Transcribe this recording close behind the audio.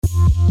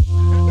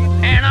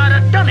I'd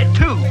have done it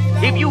too,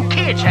 if you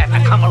kids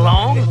hadn't come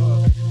along.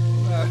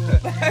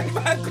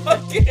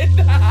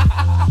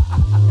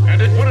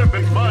 And it would have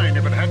been mine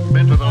if it hadn't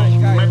been for those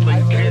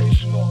meddling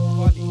kids.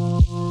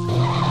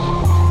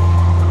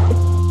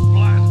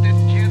 Blasted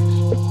kids.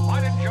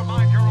 Why didn't you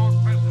mind your own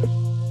business?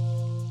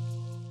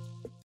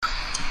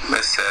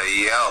 Mr.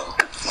 Yo.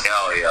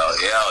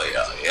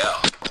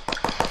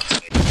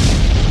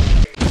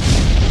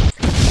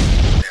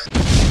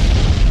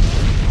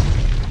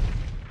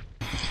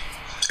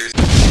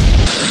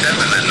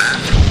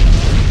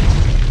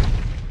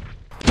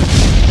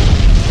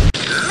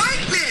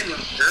 Lightning!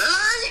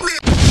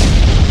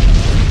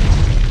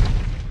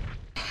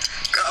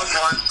 Come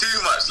on, too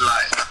much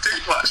light, too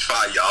much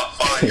fire.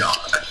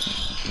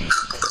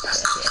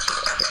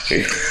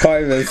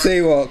 Can't even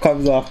see what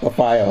comes after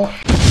fire.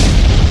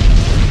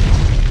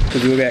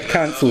 Because you'll get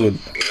cancelled.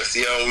 Let's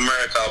see how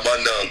America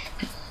abandon.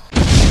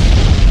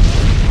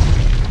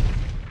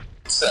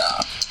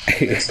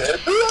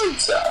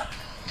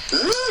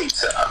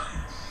 Later.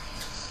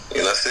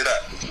 You know, see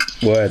that?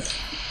 Word.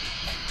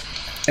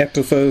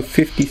 Episode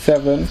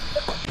 57.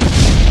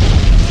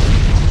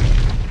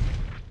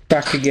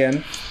 Back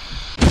again.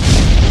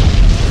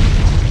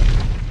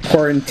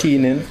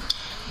 Quarantining.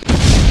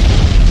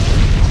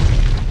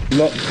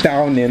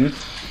 Lockdowning.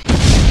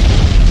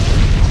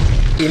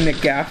 In the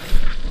gaff.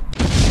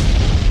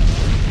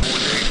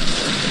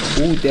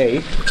 All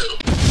day.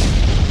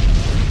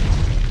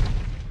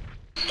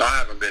 I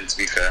haven't been, to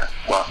be fair.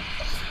 Well,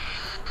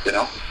 you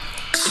know.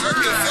 I've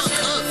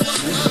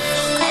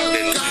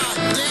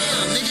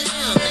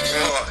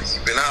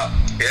been out.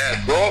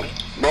 Yeah, bro.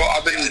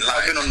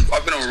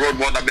 I've been on road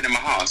while I've been in my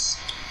house.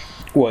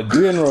 What,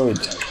 doing road?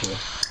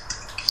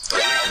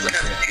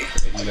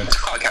 You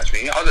can't catch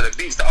me. I was at the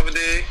beach the other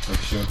day.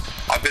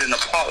 I've been in the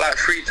park like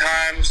 3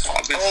 times.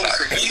 I've been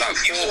like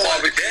 4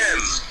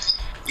 barbecues.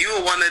 You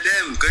were one of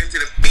them going to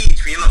the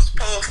beach when you're not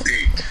supposed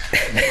to.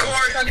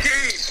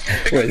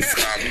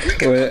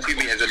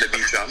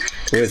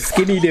 We're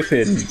skinny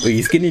dipping. Were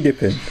you skinny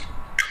dipping?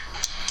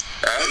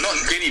 Not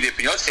skinny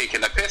dipping. You're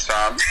taking a piss,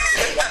 fam.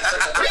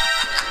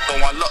 So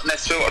my Loch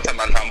Ness filter,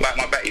 man, fam. Back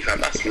my Betty, fam.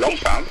 That's long,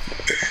 fam.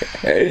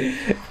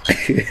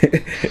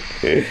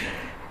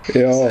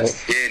 Yo.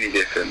 Skinny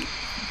dipping.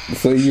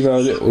 So what you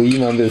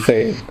man been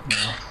saying?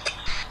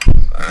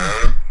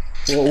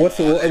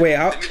 Wait,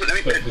 how? Let me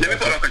put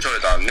my controller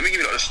down. Let me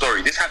give you the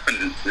story. This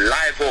happened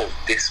live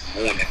this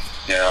morning.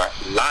 Yeah,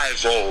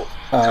 live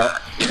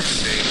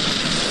yesterday.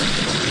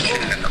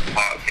 Chilling in the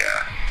park,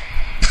 yeah.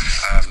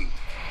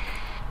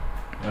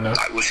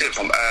 Like, we sit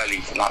from early,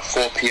 from like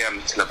 4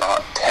 p.m. till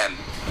about 10.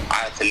 I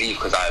had to leave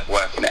because I had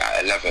working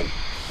at 11.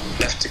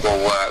 Left to go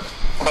work.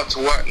 Got to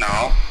work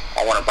now.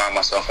 I want to buy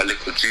myself a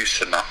liquid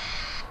juice and that.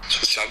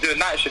 So I'm doing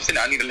night shift in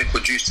it. I need a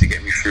liquid juice to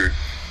get me through.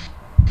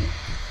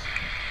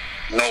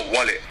 No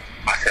wallet.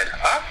 I said,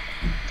 huh?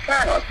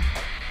 Hang on.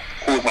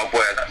 Called my boy.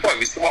 I was like, boy,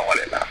 you see my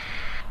wallet now?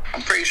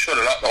 I'm pretty sure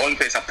the only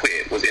place I put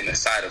it was in the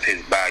side of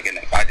his bag, and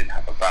if I didn't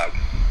have a bag,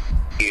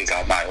 he was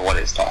like, my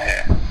wallet's not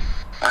here.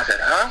 I said,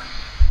 huh?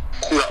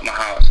 Called up my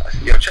house. I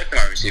said, yo, check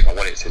my receipt, my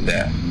wallet's in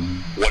there.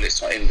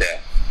 Wallet's not in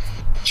there.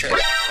 Check my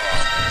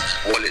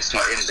car. Wallet's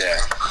not in there.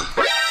 I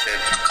said,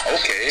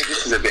 okay,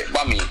 this is a bit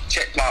bummy.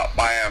 Check my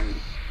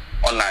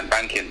online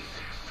banking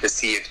to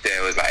see if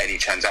there was like any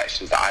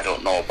transactions that I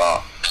don't know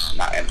about.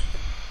 Nothing.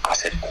 I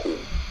said, cool.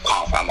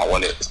 Can't find my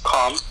wallet. It's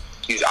calm.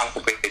 Use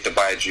Apple Pay to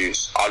buy a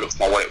juice. I'll look for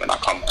my wallet when I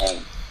come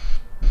home.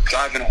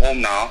 Driving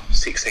home now,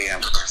 6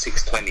 a.m.,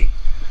 6:20.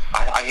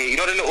 I hear, you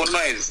know the little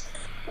noise?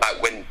 Like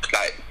when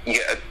you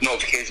get a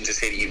notification to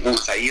say that you bought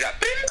something, you like,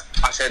 bing.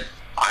 I said,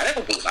 I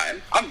never bought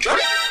nothing. I'm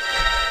driving.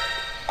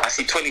 I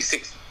see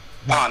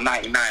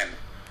 £26.99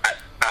 at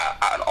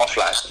an off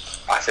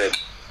license. I said,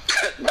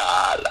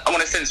 nah, I'm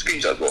gonna send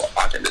screenshots, bro.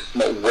 I said, there's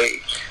no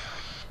way.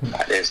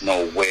 Like, there's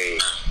no way.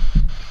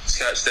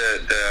 Search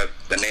the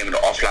name of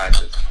the off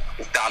license.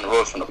 It's down the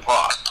road from the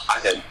park. I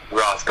said,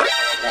 rascal,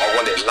 I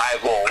want it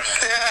live on.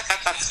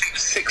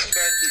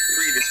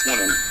 6:33 this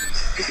morning.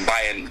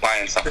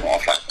 Buying stuff from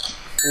off license.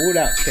 All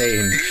that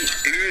saying.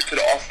 Due to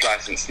the off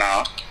license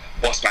now,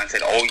 boss man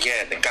said, oh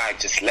yeah, the guy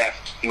just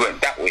left. He went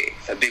that way.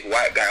 It's a big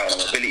white guy on a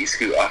mobility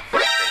scooter. I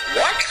said,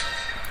 what?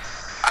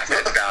 I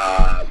said,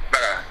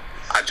 brother.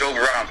 I drove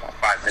around for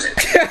 5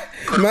 minutes.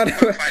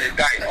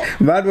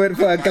 Man went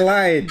for a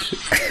glide.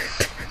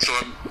 So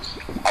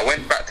I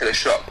went back to the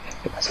shop.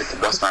 I said to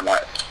the boss man,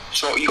 like,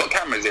 "Show, you got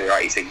cameras there,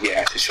 right?" He said,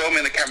 "Yeah." I said, "Show me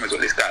on the cameras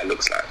what this guy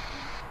looks like."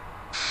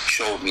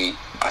 Showed me.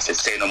 I said,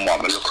 "Say no more,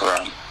 I'm gonna look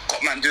around."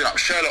 Got man doing up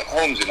Sherlock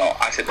Holmes, you know.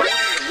 I said, "All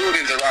these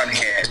buildings around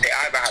here, they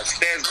either have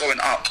stairs going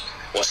up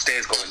or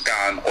stairs going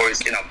down, or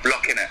it's in a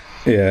block, innit?"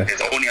 Yeah.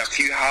 There's only a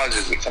few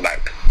houses which are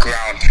like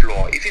ground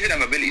floor. If it's in a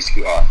mobility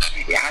scooter,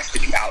 it has to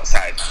be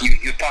outside.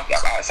 You park it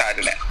up outside,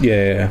 innit?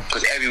 Yeah.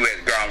 Because everywhere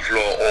is ground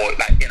floor or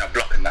like in a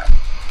block and that.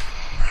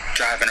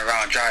 Driving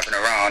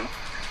around.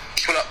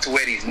 Pull up to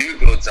where these new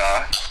builds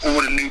are.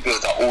 All the new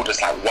builds are all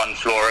just like one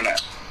floor,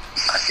 innit?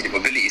 I see the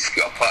mobility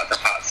scooter parked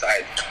up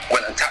outside.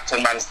 Went and tapped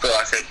on man's door.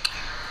 I said,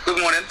 "Good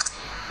morning.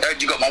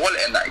 You got my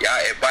wallet in that,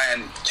 yeah? You're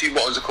buying 2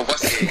 bottles of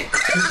courvoisier at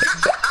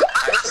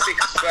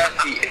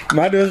 6:30.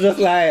 Man was just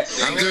like,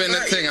 I'm doing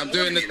the thing, I'm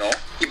doing the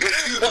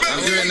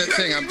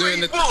thing.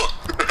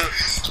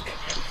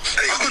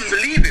 I couldn't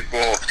believe it,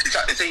 bro.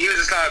 So he was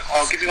just like,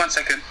 "I'll give you 1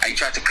 second," and he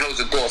tried to close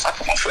the door. So I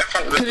put my foot in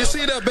front of the door. Can you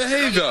see that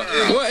behaviour?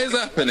 What is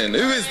happening?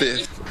 Who is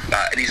this?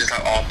 And he's just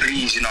like, "Oh,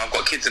 please, you know, I've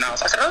got kids in the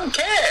house." I said, "I don't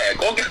care.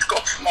 Go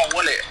off my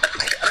wallet. I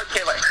don't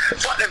care. Like,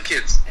 fuck them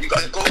kids. You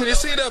gotta go." Can you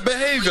see that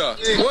behaviour?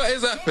 What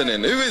is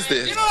happening? Who is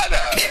this? You know like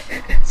that.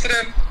 So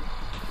then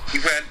he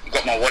went,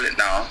 got my wallet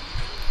now,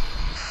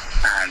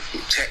 and he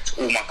checked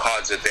all my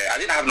cards are there. I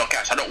didn't have no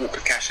cash. I don't walk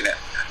with cash in it,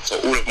 so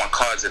all of my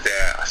cards are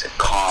there. I said,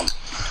 "Calm."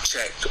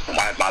 Checked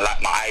my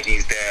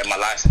ID's there, my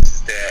license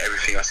is there,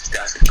 everything else is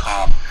there. I said,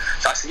 "Calm."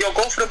 So I said, "Yo,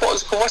 go for the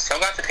bottles of courvoisier.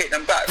 I'm going to have to take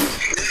them back."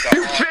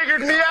 You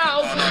figured me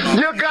out.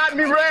 No. You got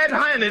me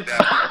red-handed.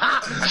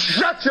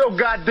 Shut your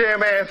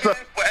goddamn ass up.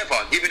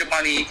 Whatever, give me the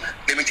money,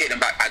 let me take them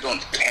back. I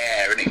don't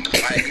care. You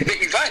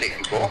violated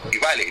me, bro. You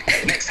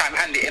violated. Next time,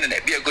 hand the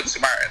internet. Be a good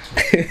Samaritan.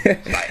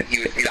 Like he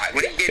was like,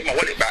 when he gave my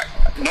wallet back,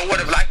 no one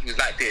of like he was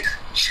like this,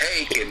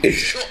 shaking,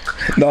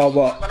 shook. no,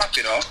 but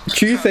You know,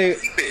 Tuesday,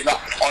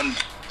 like, on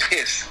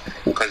piss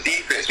because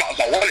it's not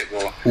my wallet,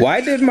 bro.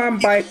 why did man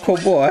buy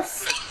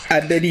courvoisier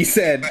and then he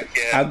said,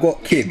 I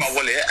got kids? My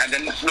wallet, and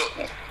then look,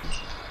 and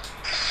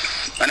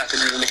I had to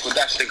do a little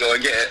dash to go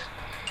and get it.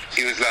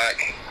 He was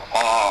like,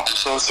 "Oh, I'm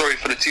so sorry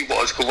for the 2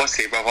 bottles of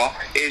courvoisier, brother.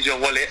 Here's your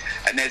wallet,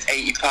 and there's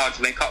 £80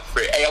 to make up for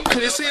it." Hey,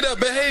 Can you see that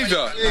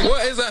behaviour?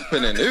 What is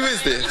happening? Who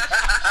is this? Look,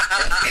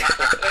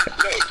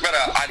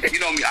 brother, you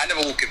know me, I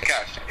never walk with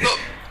cash. Look,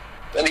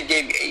 then he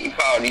gave me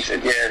 £80. He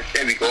said, "Yeah,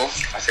 there we go."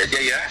 I said,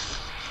 "Yeah.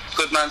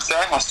 Good man, sir.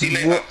 I'll see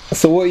you later."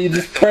 So what, you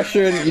just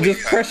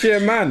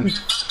pressuring man?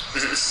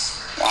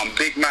 I'm a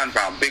big man,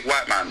 bro. I'm a big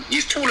white man.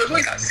 He's tall as well.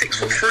 He's like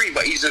 6'3",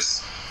 but he's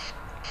just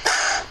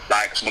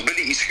like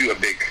mobility scooter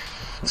big.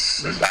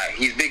 Like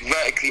he's big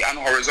vertically and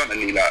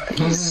horizontally. Like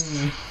he's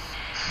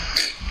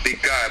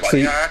big guy, but So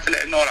yeah, I have to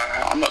let him know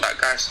like I'm not that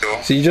guy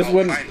still. So you just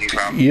went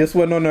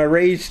on a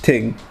rage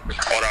thing?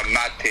 Or a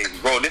mad thing,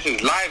 bro. This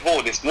is live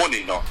all this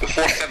morning, you know,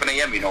 before 7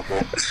 a.m. You know, bro.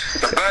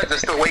 The birds are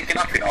still waking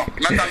up, you know.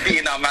 Imagine I'm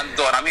beating that man's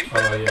door. I mean,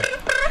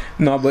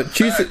 No, but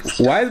Tuesday,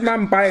 why is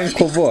man buying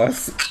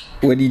courvoisier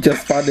when he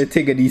just found a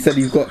thing and he said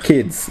he's got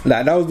kids?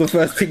 Like that was the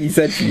first thing he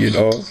said to you, you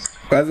know.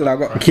 I said I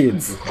got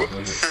kids.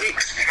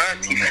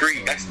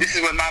 6:33. This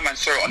is when my man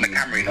saw it on the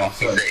camera, you know.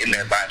 They're in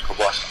there buying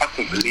courvoisier. I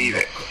couldn't believe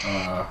it.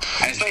 And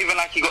it's not even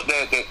like he got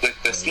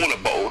the smaller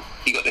bottle.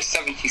 He got the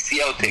 70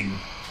 cl thing.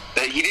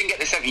 He didn't get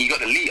the 70. He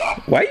got the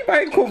liter. Why are you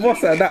buying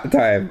courvoisier at that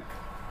time?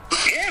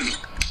 Him.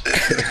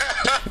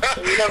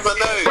 You never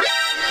know.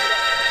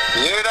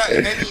 You know that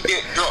head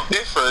get dropped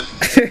different.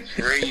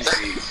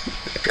 Crazy.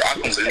 I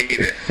couldn't believe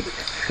it.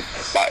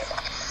 Like,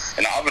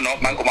 in the other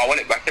note, man got my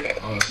wallet back in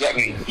it. You get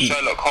me?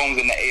 Sherlock Holmes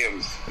and the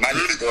AMs.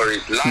 Magic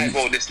stories. Live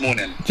all this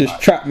morning. Just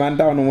tracked man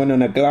down and went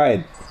on a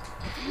glide.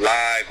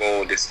 Live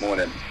all this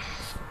morning.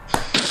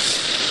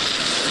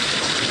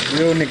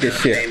 Real nigga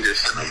shit.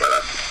 Dangerous,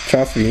 brother.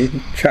 Trust me,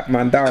 track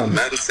man down.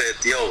 Man said,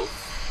 "Yo,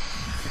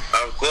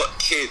 I've got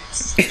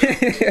kids.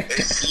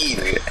 Here's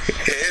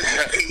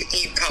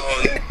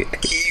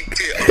 £80. Keep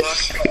it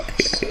hush.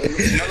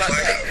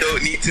 I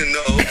don't need to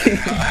know.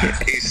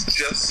 It's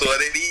just what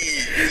it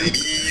is. It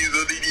is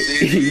what it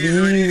is. It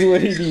is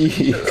what it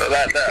is.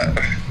 Like that."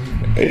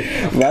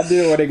 Man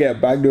didn't want to get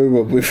banged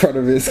over in front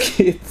of his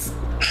kids.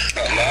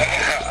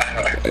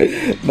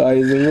 No,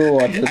 he's a real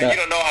one for You that.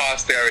 don't know how I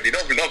stay already.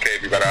 Don't play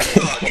me, brother. How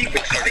you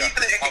gonna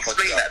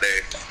explain that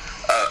though?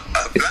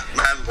 A black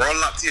man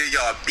rolling up to your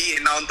yard,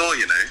 beating down door,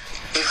 you know.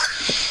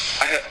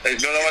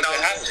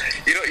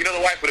 You know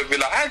the wife would have been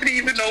like, "How did he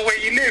even know where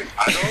you live?"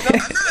 I don't know.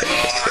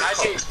 How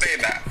do you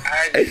explain that?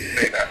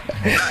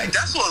 Like,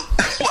 that's what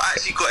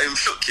actually got him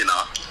shook, you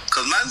know.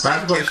 Because man's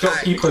got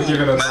shopkeepers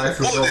giving advice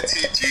as well. The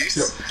 2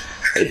 juice,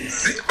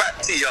 sit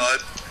back to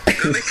yard,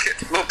 gonna get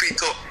floppy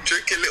top,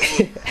 drink a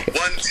little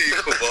 1-2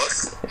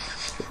 courvoisier.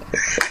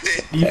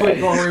 You thought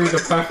you got away with the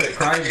perfect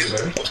crime, you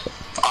know?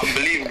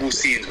 Unbelievable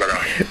scenes, brother.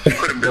 You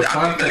couldn't believe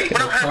it.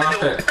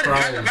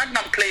 Imagine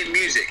I'm playing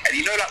music, and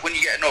you know, like when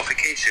you get a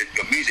notification,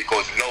 your music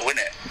goes low,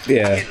 innit?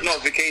 Yeah. I hear the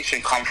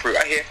notification come through.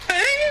 I hear,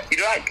 you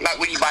know, like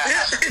when you buy a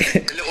house,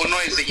 the little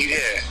noise that you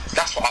hear.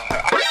 That's what I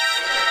heard.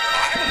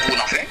 I don't do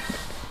nothing.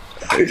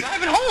 I'm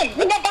driving home.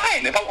 What am I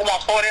buying? If I'm on my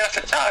phone, that's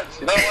a charge.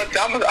 You know what?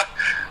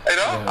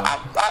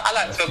 I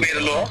like to obey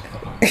the law.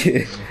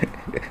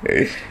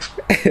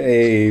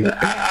 Hey.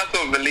 I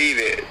couldn't believe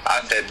it.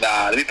 I said,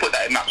 nah, let me put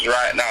that in maps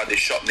right now. This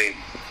shop name.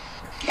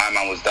 My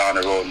man was down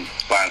the road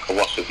buying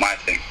courvoisier with my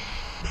thing.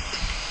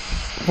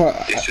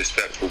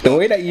 Disrespectful. The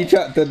way that you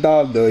tracked her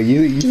down though,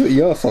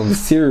 you're some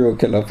serial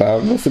killer,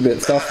 fam. That's a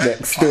bit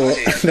suspect still.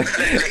 Let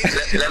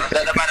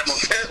the man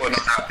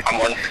I'm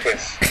on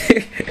twist.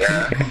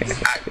 Yeah,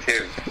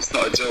 active. It's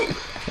not a joke.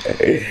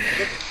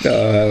 No,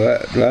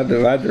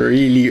 man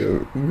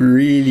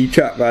really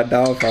tracked man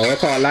down, fam. I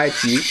can't lie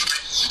to you.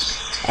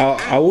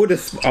 I would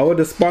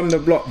have spun the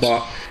block,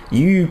 but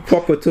You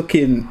proper took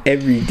in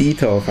every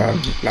detail, fam.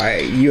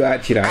 Like, you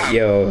actually like,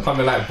 yo.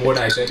 Coming like born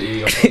identity.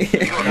 You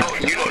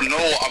don't know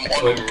what I'm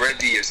on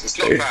already. It's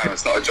not fam.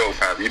 It's not a joke,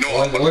 fam. You know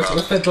what I'm on, fam.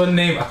 What's that Don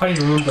name? I can't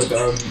even remember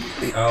the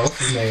what's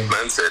his name?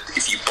 Man said,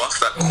 if you bust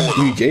that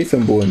corner. You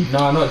Jason Bourne.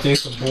 No, not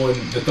Jason Bourne.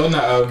 The Don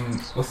that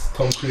what's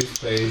Tom Cruise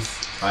plays?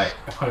 Like,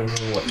 I can't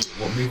remember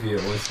what movie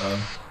it was.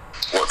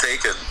 What,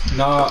 Taken?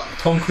 Nah,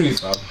 Tom Cruise,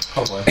 fam.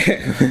 Come on.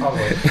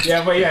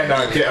 Yeah, but yeah, no,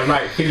 I'm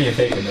like feeling you're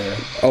taken there.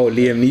 Oh,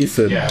 Liam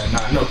Neeson. Yeah,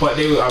 no, but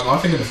they were, I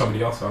was thinking of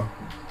somebody else, fam.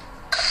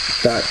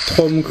 That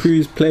Tom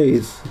Cruise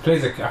plays. He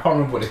plays I can't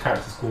remember what the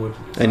character's called.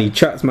 And he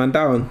tracks man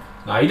down.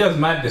 Nah, he does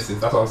madnesses.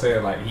 That's what I'm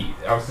saying. Like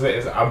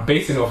I'm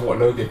basing it off what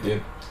Logan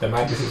did. The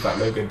madnesses that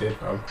Logan did,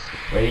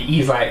 where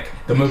he's like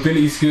the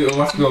mobility scooter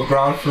must be on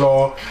ground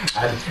floor,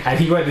 and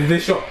he went to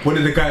this shop. What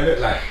did the guy look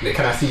like?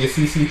 Can I see your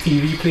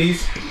CCTV,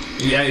 please?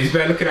 Yeah, he's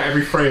been looking at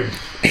every frame.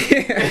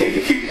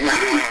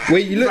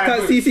 Wait, you looked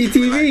at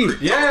CCTV?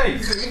 Yeah.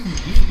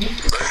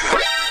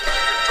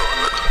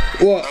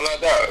 What?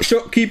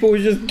 Shopkeeper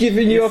was just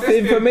giving you off the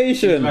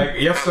information. Like,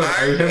 yes, sir.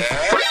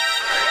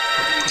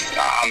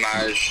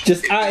 Man.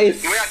 Just the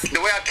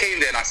way I came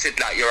there and I said,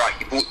 like, you're right,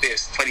 he bought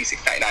this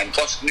 $26.99.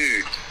 Boss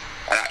knew,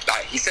 and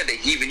like he said that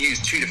he even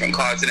used 2 different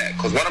cards in it,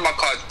 because one of my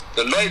cards,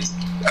 the Lloyd's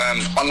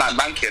online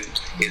banking,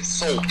 is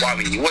so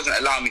bummy. He wasn't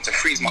allowing me to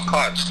freeze my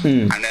card,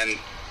 and then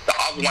the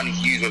other one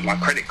he used was my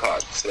credit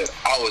card. So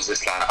I was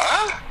just like,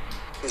 oh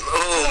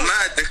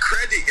man, the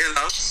credit,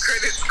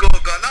 credit score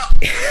gone up.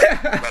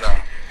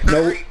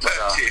 No.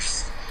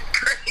 Purchase,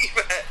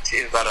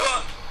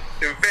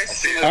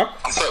 invested.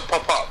 I saw it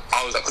pop up.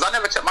 I was like, because I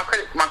never checked my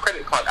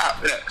credit card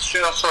app. As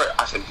soon as I saw it,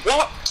 I said,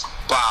 what?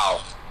 Wow,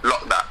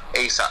 lock that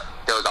ASAP.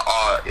 They was like,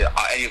 are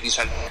any of these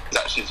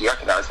transactions you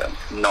recognize them?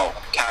 No,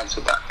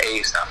 cancelled that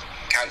ASAP.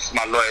 Cancelled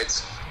my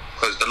Lloyd's,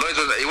 because the Lloyd's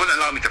it wasn't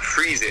allowing me to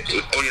freeze it. It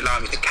was only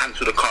allowing me to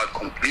cancel the card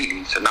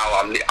completely. So now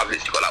I've literally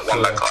got like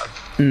one bank card.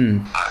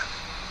 And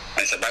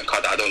it's a bank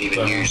card that I don't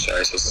even use. So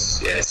it's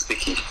just, it's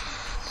sticky.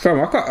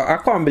 Fam, I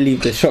can't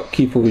believe the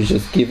shopkeeper was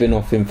just giving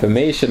off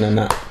information and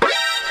that.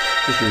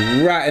 Just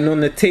writing on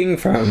the thing,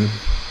 fam.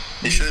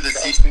 You should have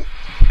seen.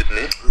 I'm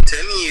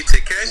telling you, to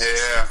catch.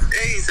 Yeah.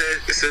 Hey,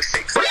 it's a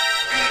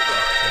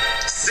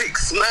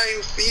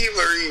 6'9"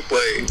 fever,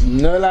 boy.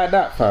 No, like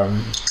that,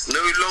 fam. It's no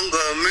longer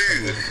a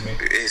move.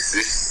 It's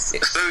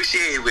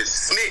associated with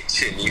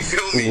snitching. You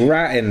feel me?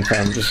 Writing,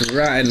 fam. Just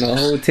writing the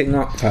whole thing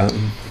up,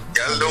 fam.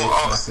 Y'all don't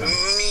ask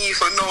me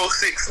for no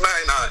 6'9"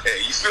 out there.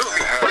 You feel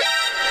me?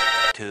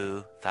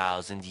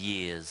 2,000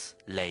 years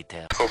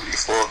later. Probably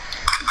 4.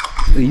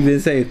 You even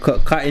say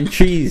cutting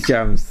trees,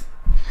 Jamz.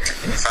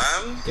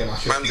 Fam,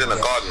 man's in the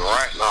garden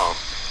right now.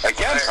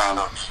 Again, fam.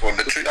 Well,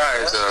 the tree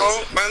guys,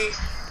 man.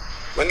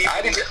 When you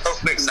I didn't get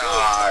up next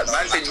man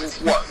said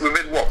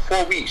within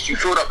 4 weeks you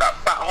filled up that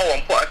fat hole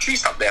and put a tree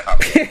stump there, fam.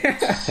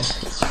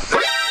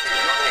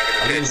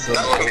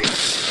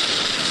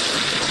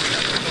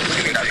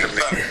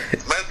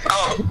 Man,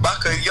 out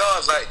back of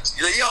yard, like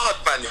the yard,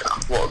 man.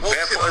 What?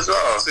 Barefoot as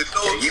well. So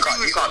you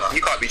can't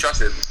be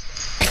trusted.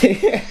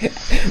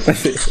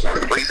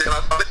 What are you saying?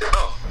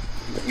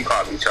 You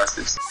can't be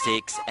trusted.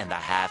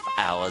 6.5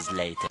 hours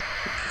later.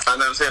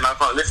 And I'm saying I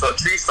can't lift up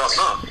tree stump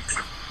now.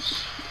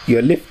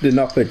 You're lifting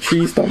up a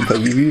tree stump, are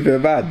you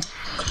even bad?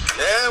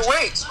 Yeah,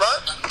 wait,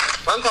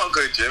 man can't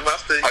go gym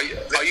after.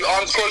 Are you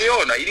arms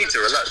Corleone? You need to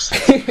relax.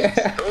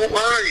 Don't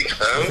worry,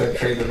 fam.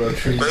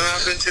 When I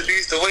happen to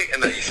lose the weight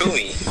and that, you feel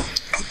me?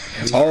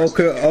 Oh,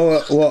 okay.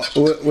 Oh, what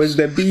was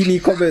the beanie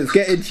comments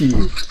getting to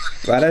you?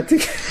 Right, I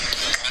think.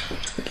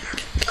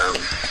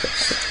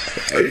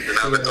 Then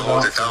I had to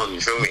hold it down,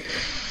 you feel me?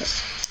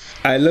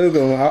 Hey,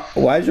 Logan,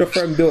 why is your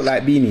friend built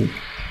like Beanie?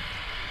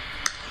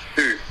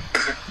 Who?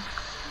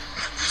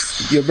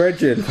 Your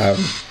brethren, fam.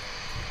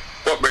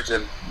 What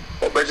brethren?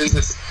 What brethren is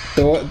this?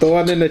 The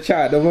one in the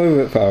chat at the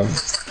moment, fam.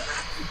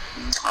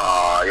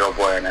 Your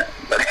boy, innit?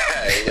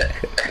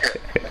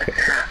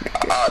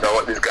 I don't know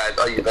what this guy's.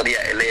 Oh, you gotta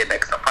get laying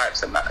next to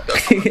pipes and that.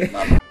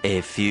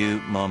 A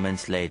few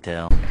moments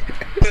later.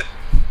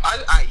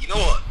 You know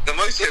what? The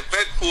most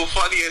eventful,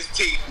 funniest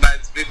thing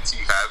man's been to,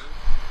 fam.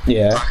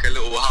 Yeah. Like a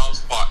little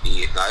house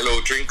party, like a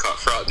little drink up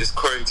throughout this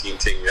quarantine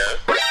thing, yeah?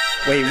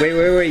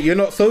 Wait. You're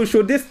not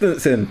social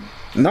distancing?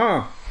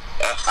 Nah.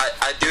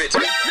 I do it.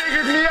 You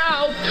figured me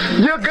out.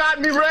 You got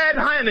me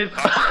red-handed.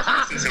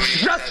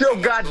 Shut your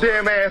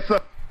goddamn ass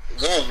up.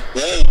 Whoa.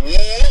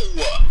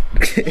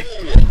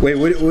 Wait,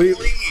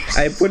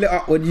 I pull it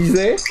up. What did you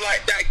say? It's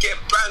like that get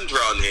banned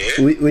round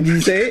here. What did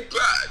you say?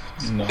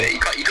 No. Yeah, you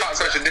can't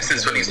social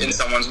distance when he's in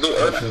someone's door,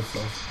 innit?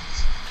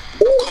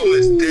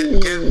 Comments dead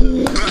get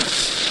banned.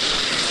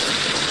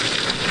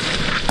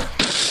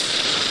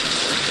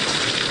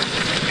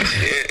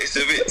 Yeah, it's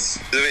a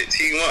bit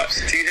too much,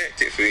 too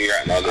hectic for me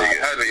right now. I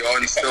heard that you're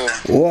only still.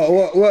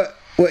 What?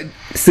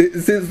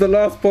 Since the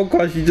last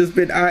podcast, you just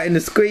been out in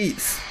the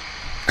streets.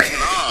 Nah, I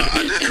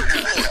don't know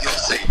what you're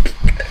saying.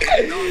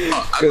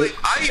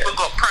 I even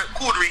got prank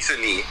called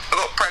recently.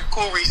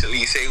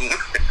 Saying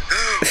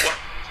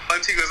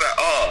one thing was like,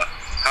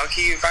 how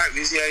can you invite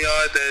me to your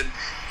yard and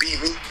beat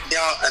me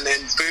out and then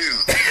boom,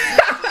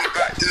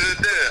 back to the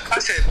dinner? I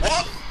said,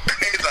 what?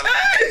 He's like,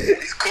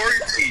 it's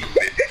quarantine.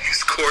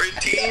 It's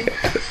quarantine.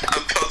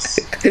 And plus,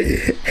 do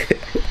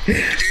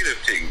the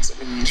things.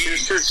 She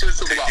was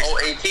talking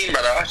about 18,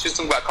 brother. She was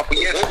talking about a couple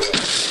years ago.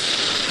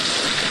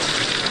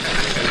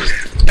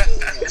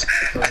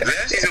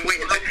 Yeah, she's been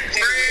waiting like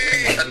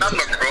a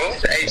number, bro.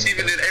 Hey, she's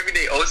been doing every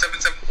day.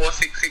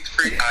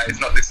 0774663. It's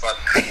not this one.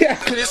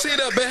 Can you see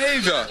that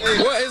behaviour?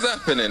 What is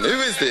happening? Who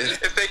is this?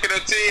 It's taking her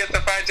 2 years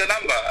to find your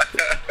number.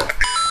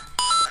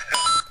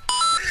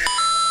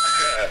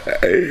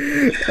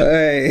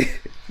 Hey,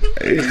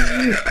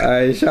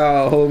 shout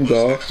out home,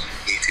 girl.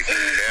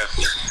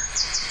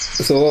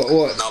 So what?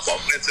 Now, but I'm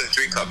going to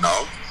drink up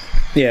now.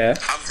 Yeah.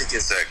 I'm thinking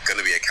it's going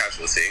to be a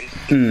casual thing.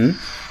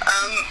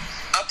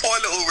 I pour a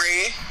little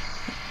ray.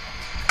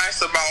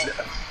 Ice about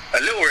a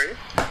little ray.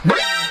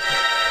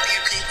 You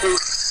people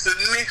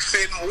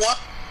sniffing what?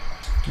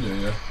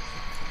 Yeah.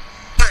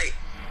 Like,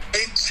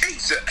 in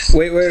Jesus.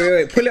 Wait.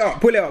 Pull it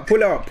up.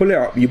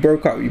 You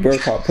broke up.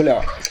 Pull it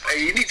up. Hey,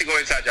 you need to go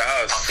inside your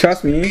house.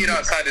 Trust me. Being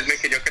outside is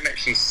making your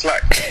connection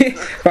slack.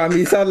 Fam,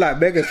 you sound like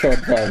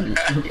Megatron, fam.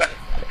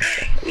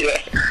 Yeah.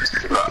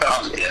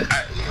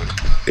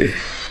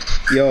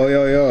 Yo.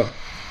 Yo.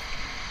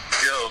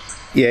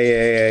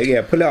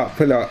 Yeah. Pull it up.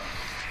 Alright,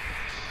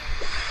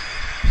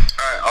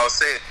 I'll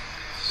say it.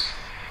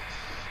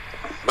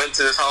 Went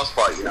to this house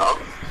party, you know?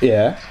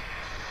 Yeah.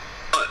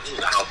 Not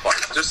even a house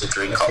party, just a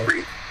drink up,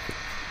 really.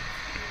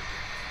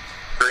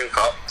 Drink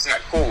up. It's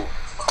like cool,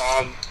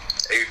 calm,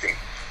 everything.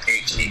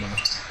 Gucci.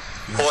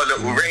 Pour a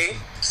little rain.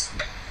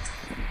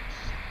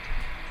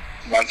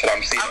 Until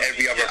I'm seeing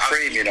every other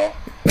frame, you know?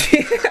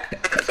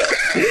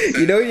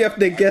 You know you have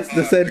to guess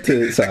the sentence,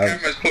 The Sam.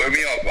 camera's putting me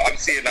off, but I'm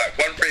seeing like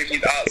one frame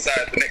he's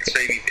outside, the next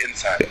frame he's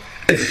inside.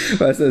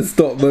 That's a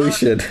stop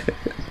motion.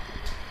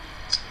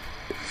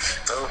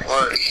 Don't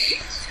worry.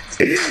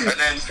 And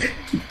then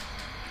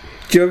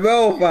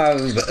Jamel,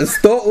 fam,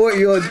 stop what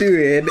you're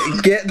doing.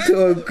 Get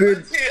to a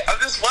good. I'm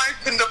just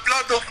wiping the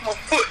blood off my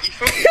foot, you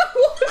feel me?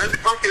 I'm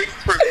fucking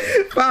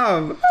through.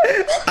 Fam,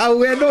 and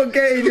we're not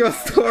getting your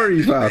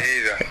story, fam.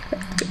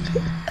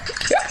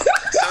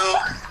 So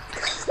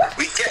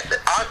we get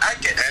I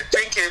get there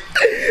drinking.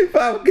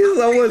 Fam, can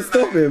someone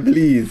stop him,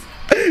 please?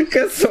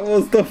 Can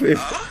someone stop him?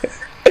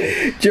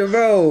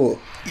 Jamel,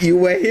 you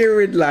were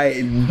hearing like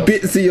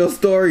bits of your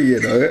story, you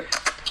know,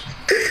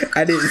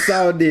 and it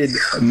sounded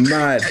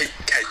mad. Hey,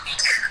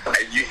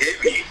 you hear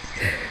me?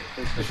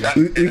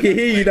 We can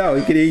hear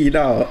you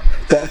now.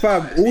 But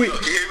fam, You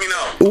hear me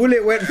now? all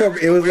it went from,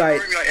 it was like,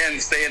 Bring your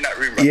end, stay in that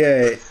room. Bro.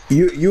 yeah,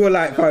 you were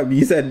like, fam,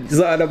 you said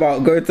something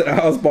about going to the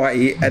house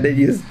party, and then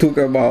you was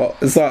talking about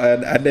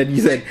something, and then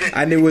you said,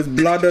 and there was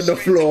blood on the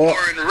floor.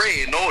 Pouring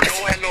rain, no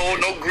hello,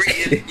 no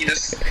greeting. You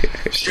just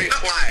straight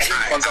pouring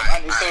on some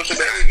antisocial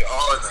behavior.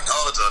 Hold on.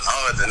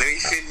 Let me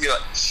feel you.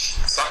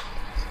 So,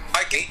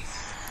 okay,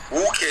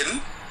 walk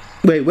in.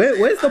 Wait,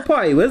 where's the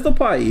party?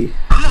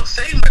 I'm not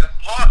saying where the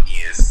party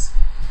is.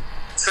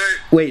 So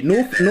Wait,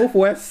 north,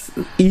 west,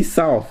 east,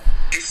 south.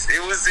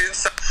 it was in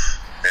South.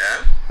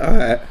 Yeah.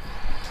 Alright.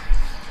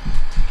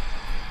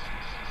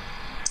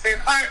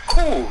 Alright,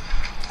 cool.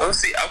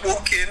 Obviously, I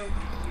walk in,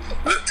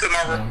 look to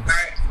my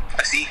right,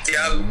 I see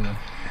girl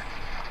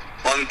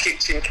on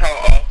kitchen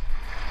counter,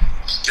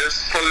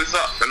 just pulls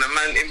up, and the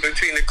man in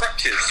between the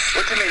crutches.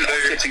 What do you mean,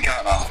 on kitchen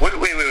counter? Wait.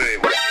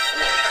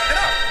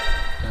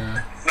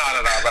 No,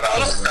 but I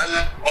was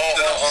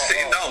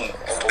sitting down.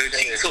 Her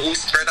cheeks are all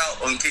spread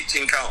out on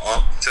kitchen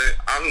counter, so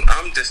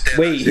I'm just there.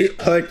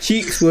 Wait, her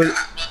cheeks were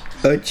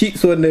on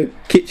the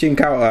kitchen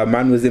counter.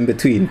 Man was in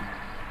between.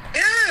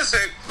 Yeah, so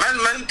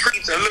man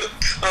treats a look.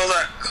 I was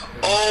like,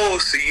 oh,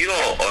 so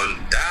you're on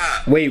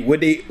that. Wait, were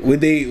they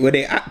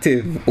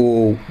active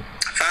or?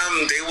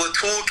 They were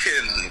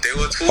talking.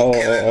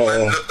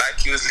 Man looked like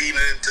he was leaning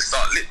in to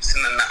start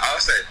lipsing and that. I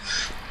said,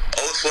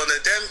 oh, it's one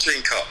of them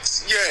drink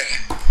ups. Yeah.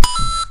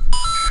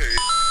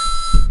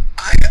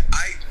 I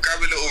grab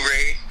a little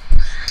ray,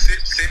 sip.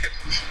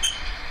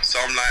 So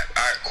I'm like,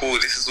 alright, cool,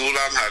 this is all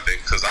I'm having,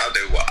 because I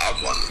know what I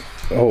want.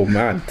 Oh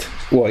man,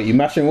 what, you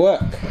mashing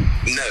work?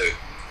 No,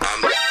 I'm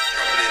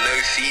traveling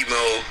no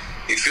female,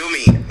 you feel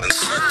me?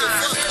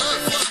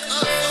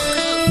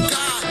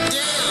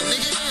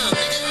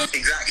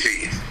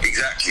 Exactly.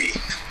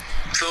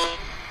 So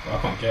I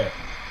can't get it.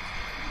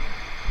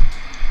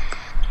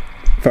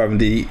 Fam,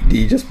 did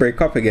you just break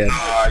up again?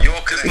 you're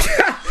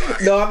connected.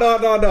 No.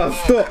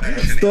 Stop.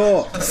 It's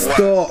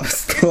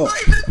not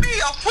even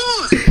me. I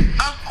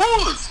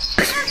paused.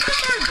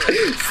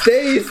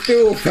 Stay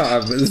still,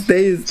 fam.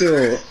 Stay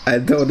still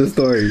and tell the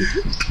story.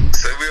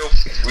 So we were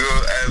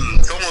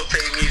someone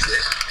playing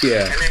music.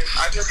 Yeah. And then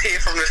I just hear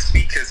from the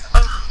speakers,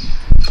 and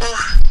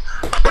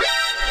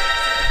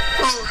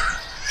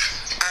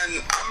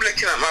I'm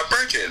looking at my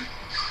brethren,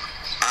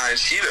 and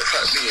she looks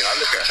at me, and I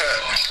look at her,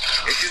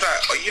 and she's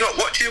like, are you not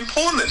watching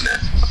porn in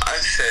there? I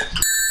said,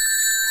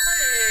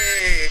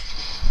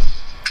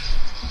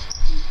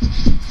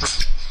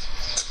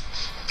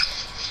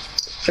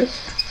 hey.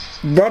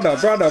 brother. In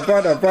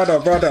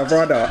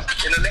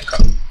the link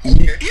up.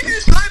 Okay.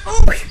 Yes, live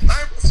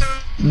so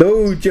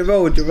No,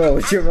 Jamal,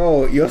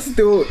 you're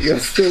still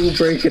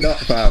breaking up,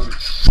 fam.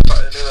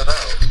 cutting in and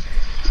out.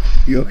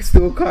 You're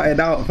still cutting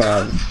out,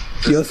 fam.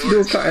 You're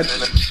still cutting.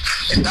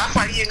 That's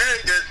how you know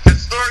the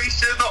story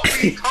should not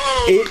be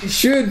told. It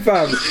should,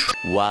 fam.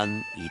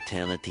 One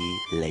eternity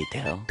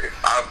later.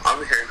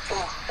 I'm hearing,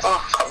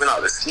 coming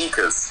out the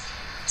sneakers.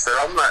 So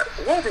I'm like,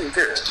 what are you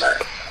doing?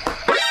 Like,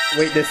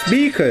 Wait, the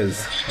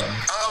speakers.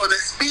 oh, the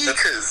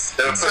speakers.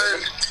 So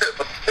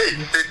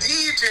the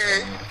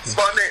DJ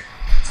spun it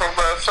from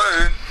her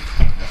phone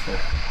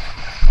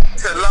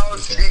to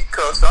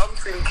loudspeaker. So I'm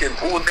thinking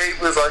all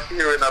neighbours are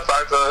hearing a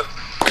bagger.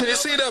 Can you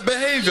see that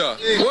behaviour?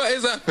 What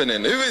is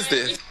happening? Who is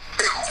this?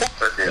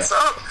 So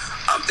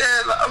I'm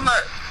there, like, I'm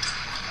like,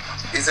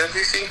 is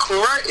everything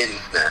alright in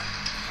there?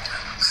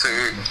 So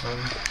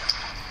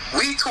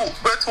we're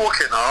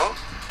talking now,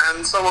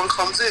 and someone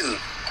comes in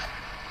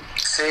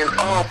saying,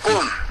 oh,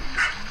 boom.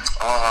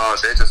 Oh,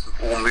 they're just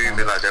all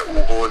moving like they're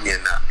all horny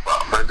and that,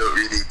 but man don't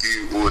really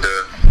do all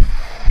the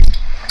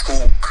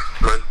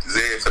talk, man,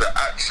 there for the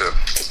action.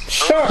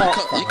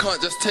 You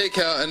can't just take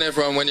it out on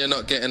everyone when you're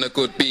not getting a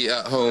good beat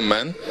at home,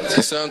 man.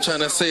 You see what I'm trying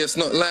to say? It's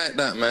not like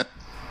that, man.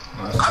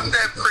 I'm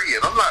there praying.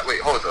 I'm like,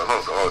 wait, hold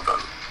on.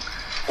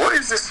 What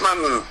is this man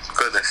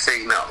gonna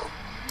say now?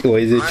 Or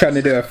is it trying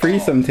to do a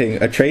threesome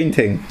thing, a train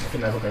thing? I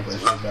think never going to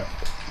go back.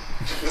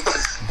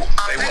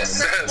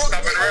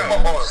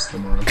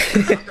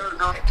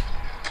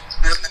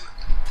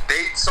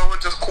 Someone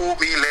just called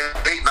me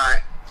late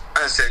night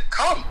and said,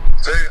 come.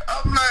 So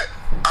I'm like,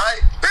 I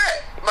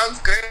bet. Man's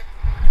going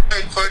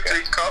for a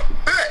drink up,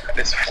 bet.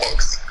 This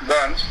fox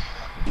done.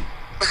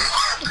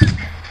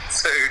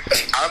 So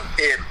I'm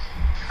in.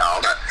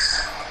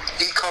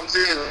 He comes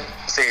in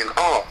saying,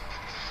 oh,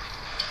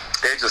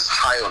 they're just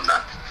high on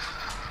that.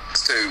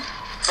 So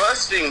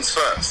first things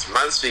first,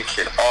 man's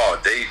thinking, oh,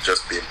 they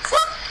just been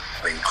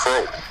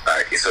crow.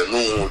 Like, it's a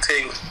normal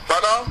thing.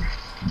 But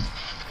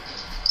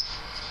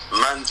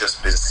man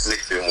just been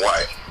sniffing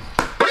white.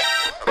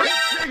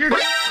 You got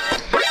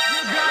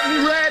me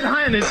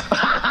red-handed.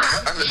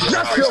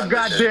 Shut your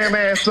goddamn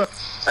ass up.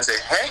 I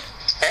said, hey,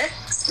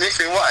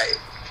 sniffing white.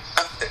 I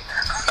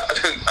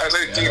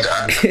don't do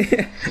that.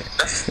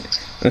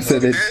 There's a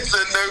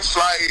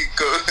no-fly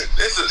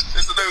There's a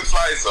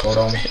no-fly zone. Hold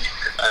on. And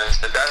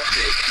that's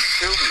it.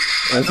 Kill me.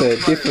 That's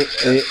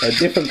a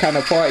different kind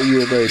of party you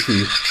were going to.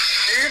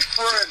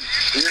 Different.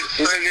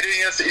 So you're doing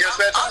your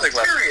spare time, man?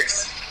 I'm curious.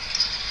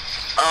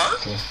 Huh?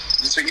 Cool.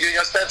 So you're doing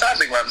your spare time,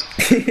 man?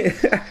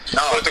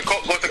 No. Go to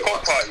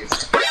court parties.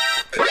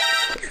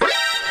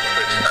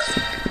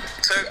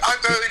 So I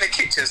go in the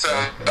kitchen. So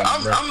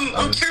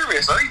I'm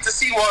curious. I need to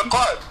see what I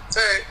got.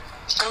 So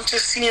I'm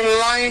just seeing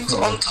lines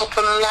on top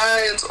of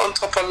lines on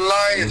top of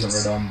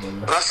lines.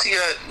 And I see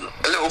a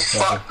little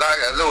fuck, like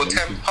a little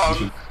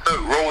 10-pound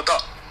note rolled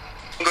up.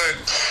 I'm going.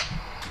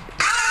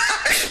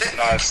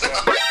 Nice.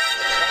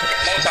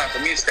 More time for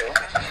me still. More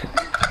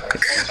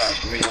time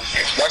for me.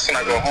 That's when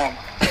I go home.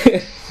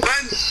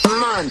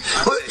 Man,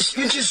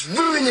 you're just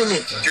ruining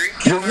it.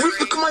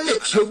 Look at my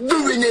lips, you're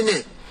ruining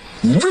it.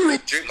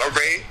 Drink my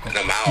rain and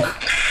I'm out.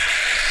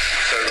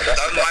 So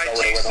done my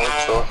chicks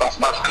now.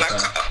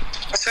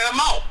 I said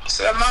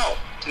I'm out.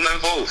 No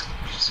balls.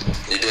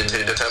 You didn't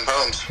take the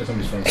 £10.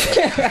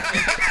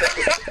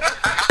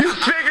 You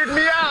figured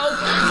me out.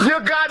 You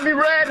got me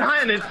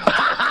red-handed.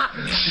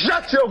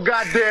 Shut your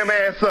goddamn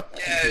ass up.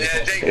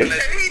 Yeah, Jake.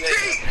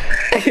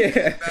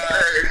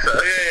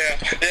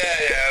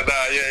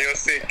 You're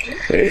sick.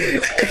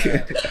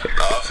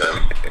 Fam.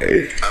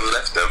 I'm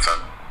left them, fam.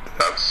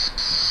 I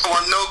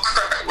want no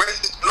crack. Where's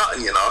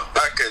nothing, you know?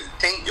 I can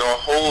think your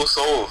whole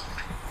soul.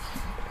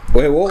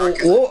 Wait,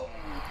 what?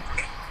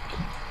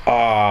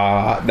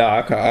 No,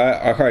 I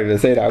can't even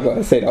say that. I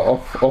gotta say that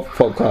off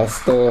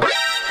podcast. So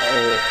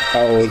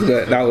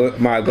that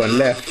might have gone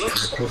left.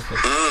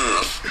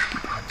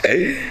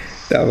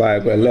 That might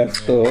have gone left.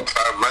 So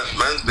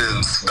man's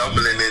been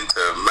stumbling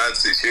into mad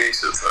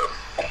situations. So.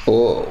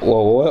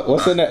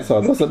 What's the next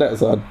one? Yeah,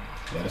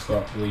 let's go.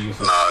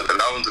 Nah,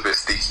 that one's a bit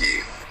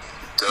sticky.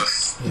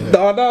 Just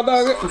no.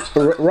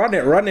 Run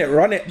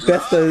it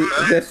best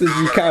as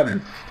you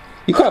can.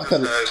 You can't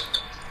tell it.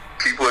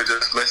 People are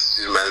just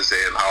messaging man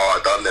saying how I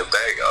done them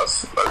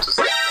bagels. I just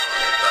don't know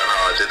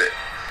how I did it.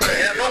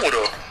 Yeah, normal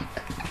though.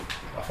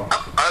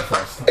 I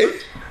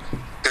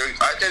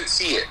don't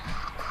see it.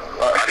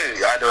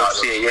 I don't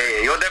see it.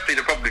 Yeah. You're definitely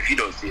the problem if you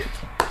don't see it.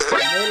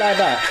 No like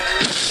that.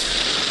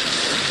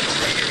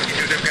 You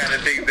do them kind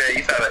of things there.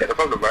 You sound like the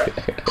problem, right?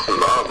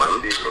 No, man.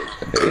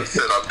 I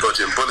said I'm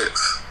dodging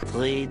bullets.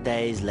 3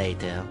 days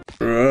later.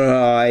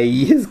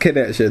 His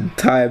connection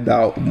timed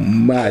out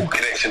mad.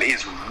 Connection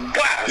is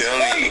wow.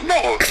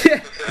 No.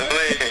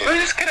 What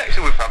is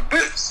connection with my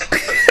boots?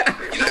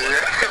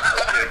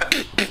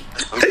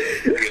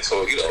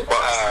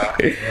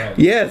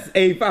 Yes,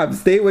 hey fam,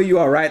 stay where you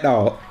are right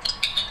now.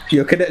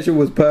 Your connection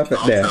was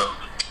perfect there.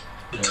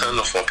 Turn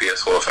off my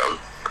PS4, fam.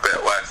 Better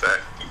Wi-Fi.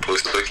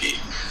 Post cookie.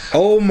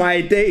 Oh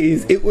my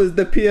days, it was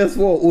the PS4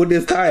 all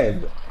this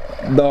time.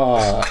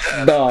 Nah.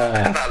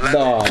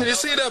 Can you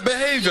see that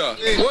behaviour?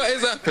 What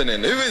is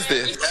happening? Who is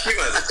this? You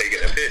guys are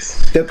taking a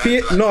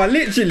piss. No,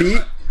 literally.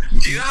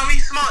 Do you know how many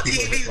smart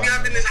TVs we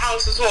have in this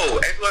house as well?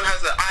 Everyone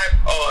has an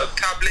iPad or a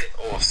tablet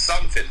or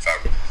something,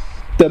 fam.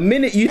 The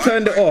minute you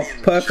turned it off,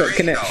 perfect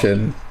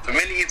connection. The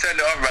minute you turned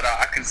it off, brother,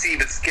 I can see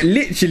the skin.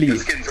 Literally. The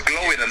skin's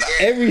glowing and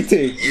that.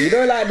 Everything. You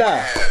know, like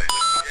that.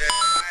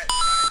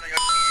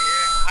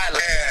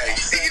 Yeah, you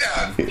see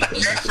that?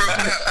 You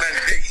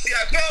see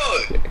that go?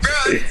 Bro,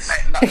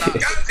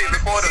 can't see the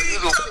corner.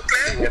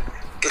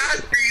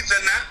 Can't breathe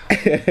and that.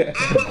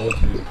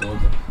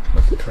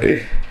 That's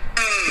crazy.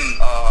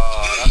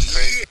 That's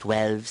crazy.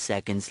 12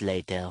 seconds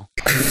later.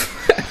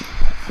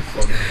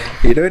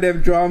 You know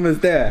them dramas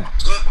there. No,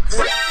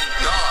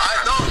 I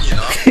don't, you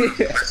know.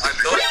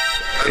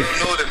 I don't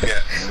know them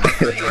yet. I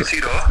say you got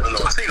two though.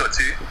 I say you got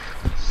two.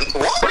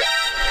 What?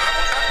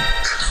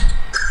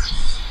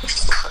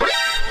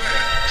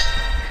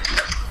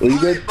 Well,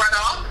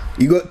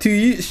 you got 2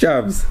 youths,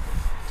 Jamz.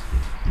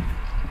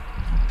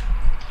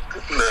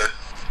 No.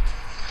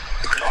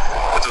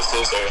 I just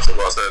so sorry for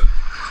what I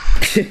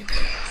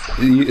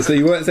said. So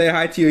you won't say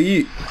hi to your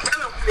youth?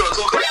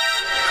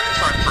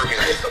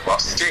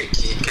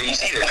 Can you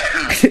see that?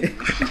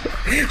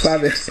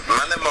 Man,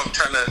 I'm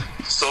trying to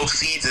sow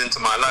seeds into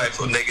my life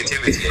of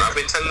negativity, and I've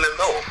been telling them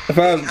no. It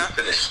ain't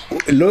happening.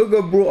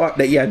 Logan brought up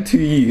that he had 2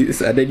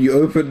 youths, and then you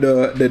opened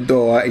the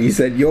door and he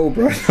said, "Yo,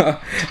 brother."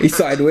 He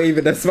started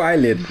waving and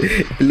smiling.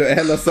 He looked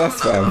hella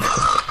sus, fam.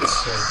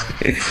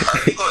 You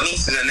got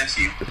nieces and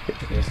nephew.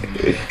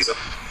 Is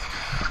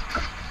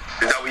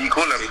that what you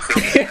call them? I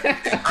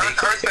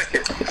respect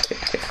it.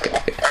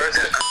 I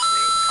respect it.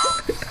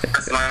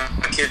 That's my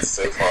kids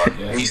so far.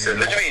 Yeah.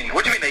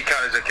 What do you mean they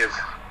count as your kids?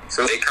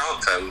 So they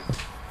count them.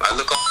 I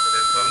look after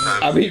them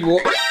sometimes. I mean,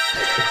 what? Oh,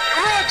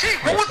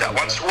 Jake, what was that?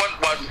 What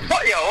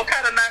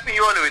kind of knife are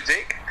you on with,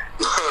 Jake?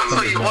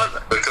 So you want?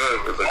 The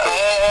code.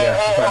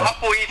 I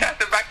thought you had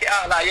to back it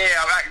out. Like,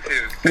 yeah, I'm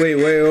active. Wait,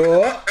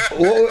 what?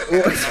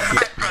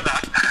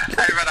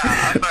 Hey, brother.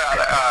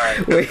 Alright.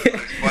 Wait.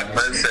 One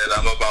man said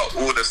I'm about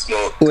all the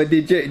smoke. What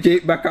did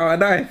Jake back out a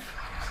knife?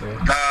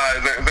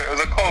 It was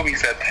a call, he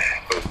said.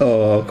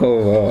 Oh,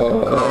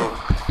 cool.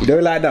 You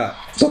don't like that?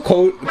 So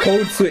code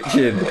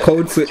switching.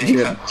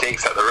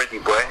 Jake's at the ready,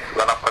 boy.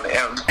 Run up on the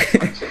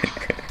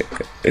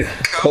end.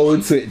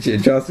 Code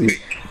switching, trust me.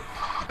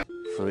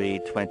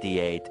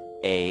 3:28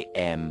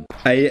 a.m.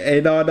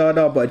 Hey,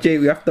 no, but Jake,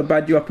 we have to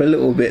bad you up a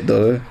little bit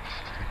though.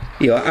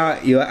 You're out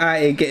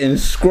here getting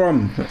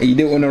scrum. You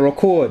didn't want to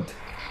record.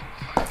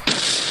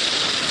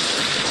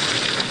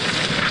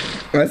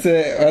 I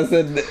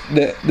said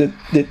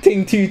the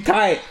thing too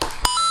tight.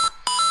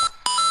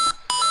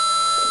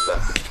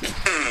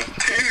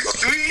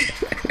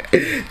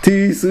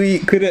 Too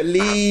sweet, couldn't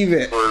leave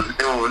it.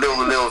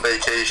 Little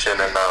vacation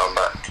and now I'm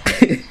back.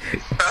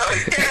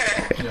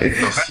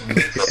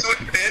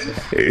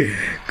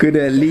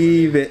 Couldn't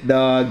leave it,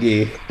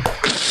 doggy. Man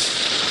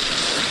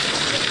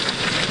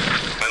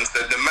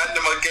said the man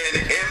them are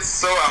getting it in,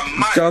 so I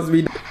might. Trust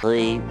me.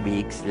 3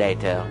 weeks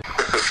later.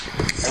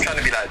 I'm trying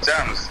to be like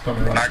Jamz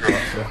when I grow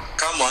up.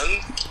 Come on,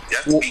 you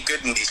have to be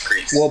good in these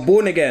streets. Well,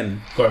 born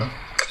again. Go on.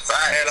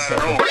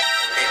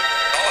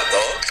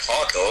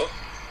 Hard though.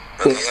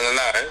 I'm not gonna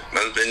lie,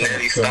 man's been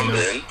nearly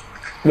stumbling.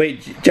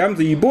 Wait, Jamz,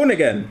 are you born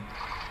again?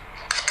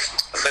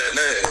 I don't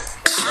know.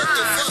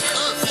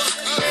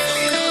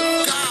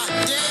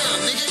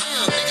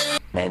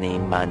 Many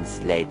months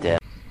later.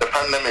 The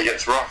pandemic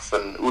gets rough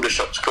and all the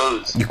shops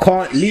closed. You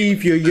can't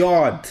leave your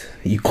yard.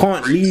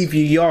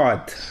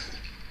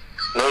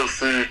 No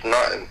food,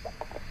 nothing.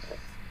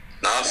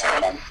 Nah,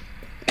 fam.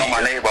 Not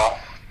my neighbour.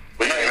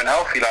 We're not even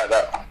healthy like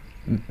that.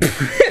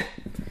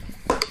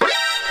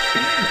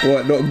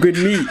 What, not good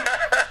meat?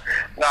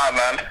 Nah,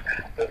 man.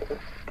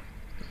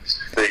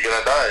 So you're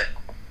gonna die.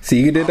 So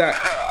you did that.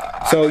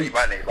 So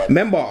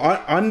remember,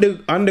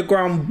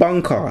 underground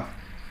bunker,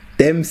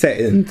 them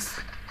settings.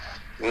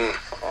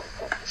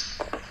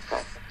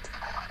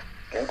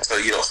 So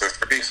you don't feel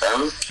free,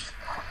 fam.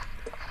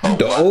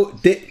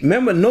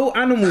 Remember, no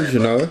animals, you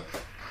know.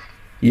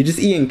 You're just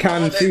eating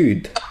canned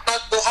food.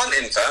 Not go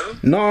hunting, fam.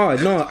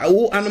 No,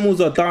 all animals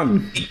are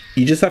done.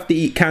 You just have to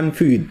eat canned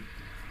food.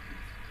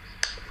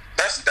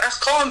 That's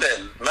calm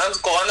then. Man's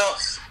got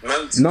enough.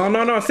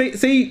 No.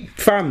 See,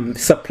 fam,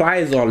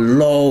 supplies are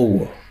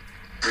low.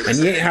 And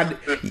you ain't had...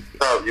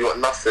 No, you got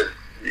nothing.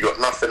 You got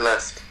nothing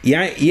left. You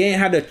ain't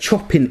had a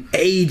chop in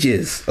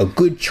ages. A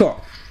good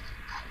chop.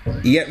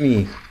 You get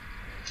me?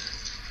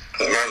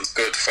 Man's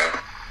good, fam.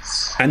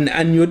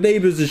 And your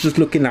neighbours is just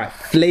looking like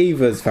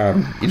flavours,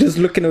 fam. You're just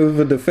looking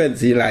over the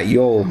fence. You're like,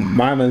 yo,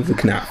 my man's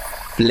looking at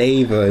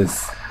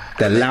flavours.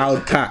 The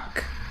loud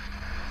pack.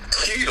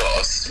 You lot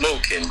are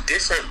smoking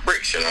different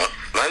bricks, you know.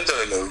 Man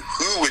don't know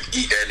who would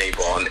eat their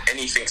neighbour on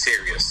anything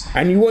serious.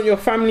 And you want your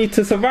family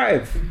to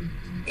survive?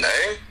 No,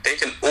 they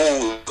can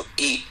all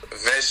eat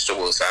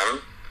vegetables,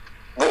 fam.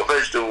 What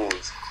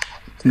vegetables?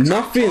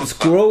 Nothing's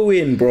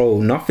growing, bro.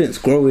 Nothing's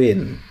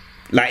growing.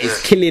 Like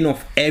it's killing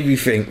off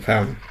everything,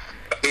 fam.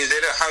 Means they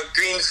don't have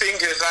green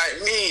fingers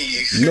like me.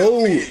 You feel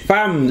No, me?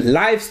 fam,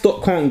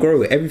 livestock can't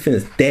grow.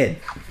 Everything's dead.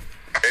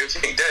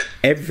 Everything dead.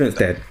 Everything's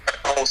dead.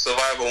 I won't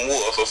survive on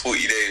water for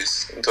 40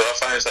 days until I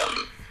find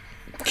something.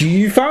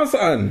 You found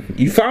something.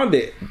 You found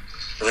it.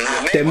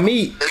 The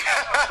meat.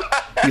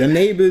 Your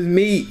neighbour's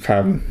meat,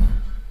 fam.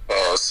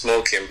 Oh,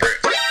 smoking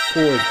brick.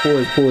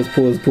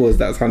 Pause.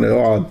 That sounded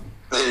hard.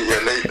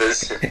 Your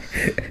neighbours.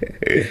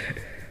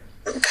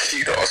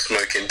 You lot are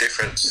smoking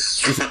different.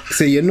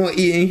 So you're not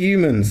eating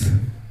humans?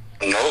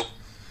 Nope.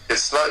 You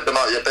snipe them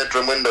out your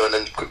bedroom window and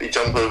then quickly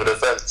jump over the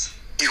fence.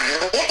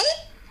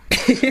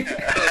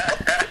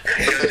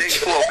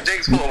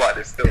 Jake's thought about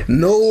this still.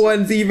 No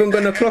one's even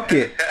gonna clock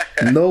it.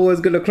 No one's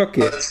gonna clock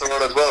it. That's the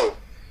one as well.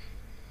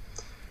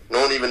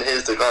 No one even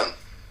hears the gun.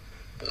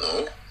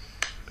 No.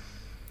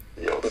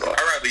 Yo, I'd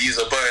rather use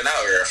a bow and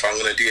arrow if I'm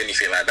gonna do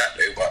anything like that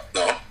though, but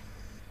no.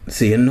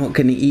 So you're not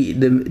gonna eat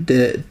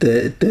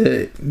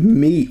the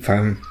meat,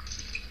 fam?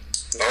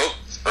 Nope.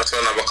 That's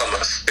when I become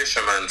a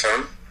fisherman,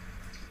 fam.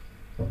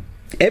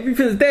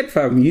 Everything's dead,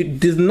 fam.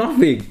 There's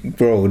nothing,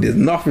 bro. There's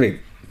nothing.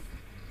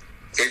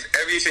 If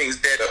everything's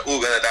dead, they're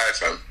all gonna die,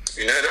 fam.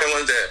 You know the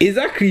ones there.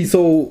 Exactly.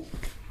 So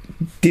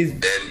this.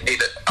 Then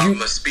I'm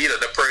gonna speed up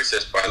the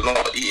process by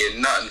not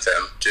eating nothing,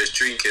 fam. Just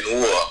drinking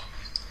water.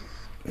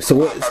 So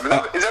what? is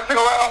everything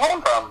alright at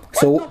home, fam? Why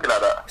So you talking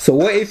like that? so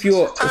what if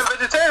you're? Turn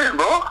vegetarian,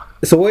 bro.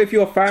 So what if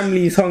your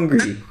family's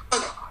hungry,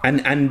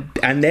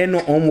 and they're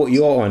not on what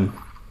you're on?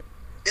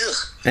 Ugh.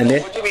 And they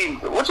What do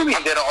you mean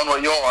they're not on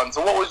what you're on?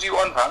 So what was you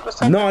on, fam? Just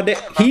tell No, me, they-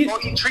 fam. he-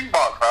 Don't eat tree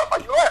bark, fam. Are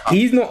you alright, fam?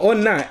 he's not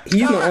on that.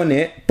 He's not on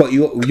it. But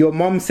your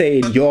mum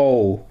saying,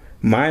 "Yo,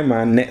 my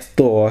man next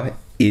door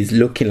is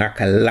looking like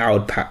a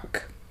loud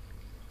pack.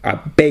 I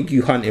beg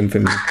you, hunt him for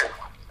me."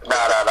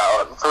 Nah.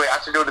 So wait, I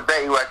should do the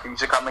dirty work and you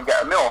should come and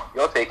get a meal.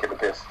 You're taking the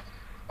piss.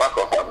 Fuck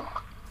off, fam.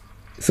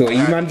 So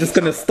you man just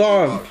gonna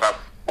starve? Fam.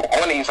 I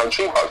want to eat some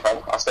tree bark, fam.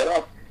 I said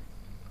that.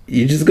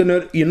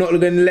 You're not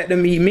gonna let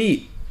them eat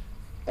meat?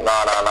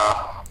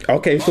 Nah.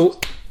 Okay, so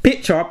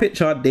picture,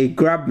 they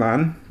grab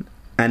man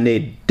and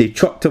they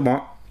chopped him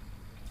up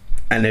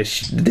and they're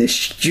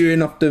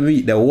stewing off the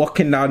meat. They're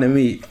walking down the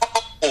meat.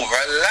 Oh,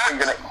 relax.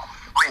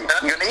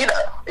 You're gonna eat it?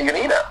 You're gonna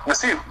eat it? The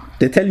soup?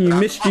 They're telling you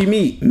mystery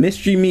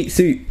meat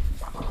soup.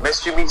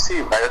 Mystery meat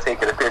soup? Now you're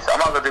taking the piss. I'm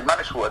not gonna do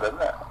manish water,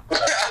 isn't it?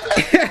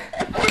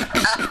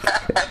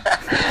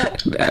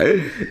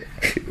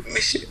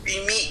 Mystery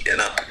meat, you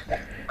know.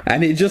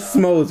 And it just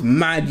smells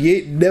mad. You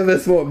ain't never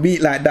smelled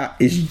meat like that.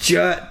 It's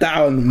jerked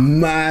down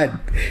mad.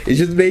 It's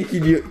just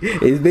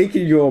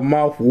making your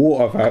mouth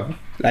water, fam.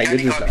 Like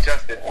Kenny you're just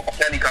can't be like, trusted.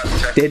 Kenny can't be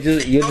trusted.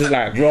 you're just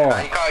like, He raw.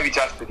 can't be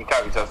trusted.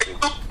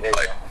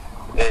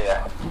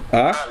 Yeah.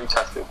 Huh? Can't be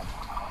trusted.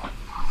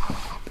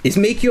 It's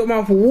making your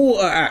mouth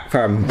water act,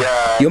 fam.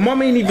 Yeah. Your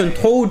mum ain't even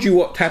told you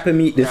what type of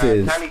meat this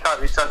is. Kenny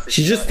can't be trusted.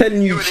 She's just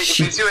telling you. If it's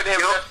you and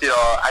him left, and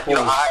you're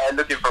out here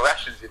looking for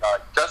rations,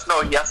 just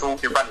know he has to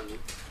walk in front of you.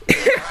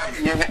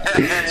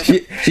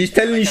 She's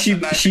telling you she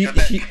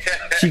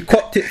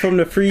copped it from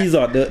the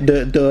freezer. Hey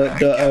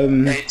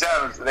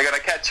Jamz, they're gonna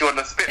catch you on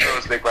the spit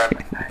roast, big man.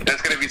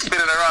 It's gonna be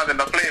spinning around in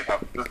the flame,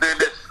 fam. Just doing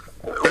this.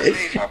 What's the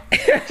name, fam?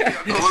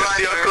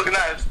 See your cook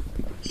knives.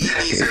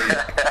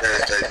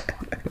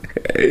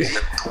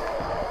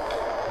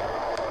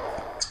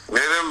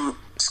 Where them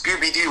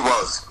Scooby-Doo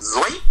was?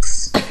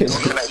 Zoinks? What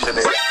connection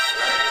is?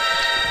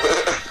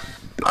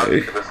 I'm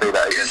just gonna say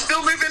that again. It's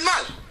still moving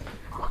mad.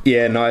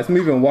 Yeah, no, it's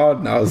moving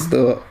wild now.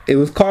 Still, it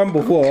was calm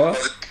before,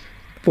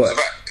 but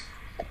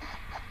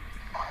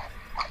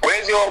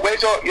Where's your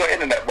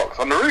internet box?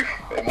 On the roof?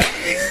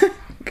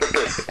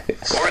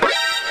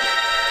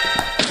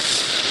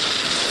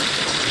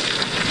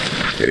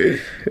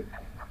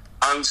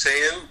 I'm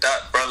saying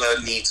that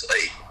brother needs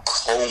a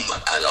comb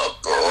and a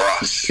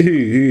brush.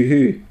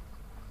 who?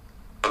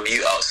 From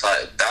you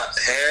outside, that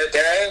hair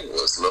there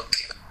was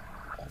looking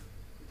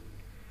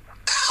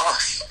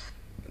tough.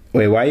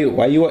 Wait, why you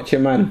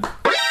watching, man?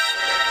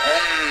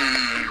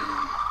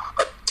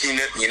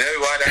 You know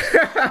why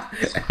that?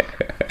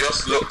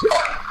 Just look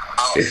up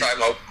outside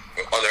on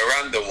a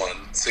random one,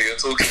 so you're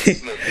talking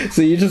small.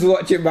 So you just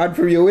watch it, man,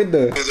 from your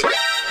window? I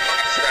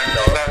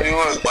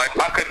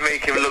could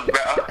make him look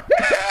better.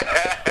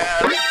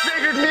 You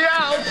figured me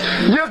out.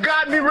 You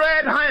got me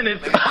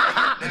red-handed.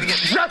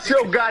 Shut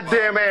your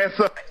goddamn ass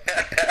up.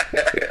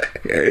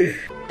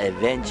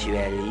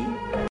 Eventually.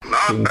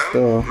 Nah, man.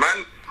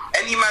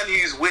 Any man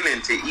who's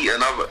willing to eat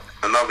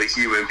another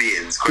human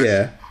being's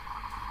Yeah.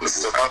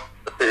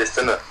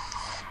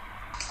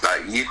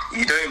 Like you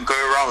don't go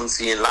around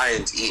seeing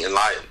lions eating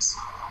lions.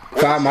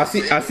 Fam, I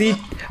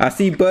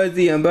see birds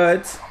eating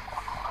birds.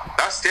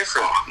 That's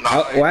different.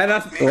 Why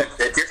that's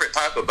They're different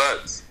type of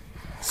birds.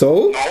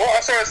 so? No, I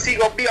saw a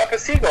seagull beat up a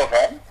seagull,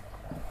 fam.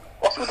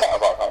 What's with that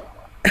about,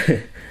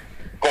 fam?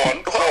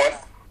 Go on.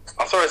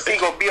 I saw a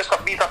seagull beat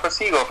up a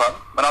seagull, fam.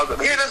 When I was at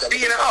the That's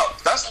beating it up.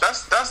 That's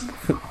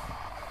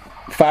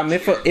Fam,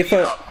 if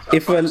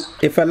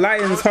a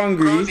lion's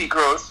hungry, Crows eat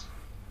crows.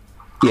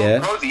 Yeah.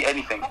 Crows eat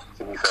anything,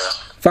 to be fair.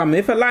 Fam,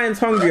 if a lion's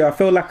hungry, I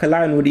feel like a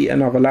lion would eat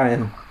another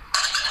lion.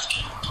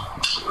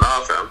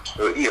 Nah, fam.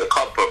 He'll eat a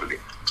cub probably.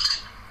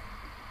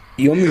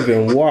 You're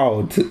moving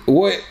wild.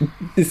 What?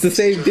 It's the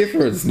same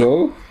difference,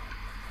 no?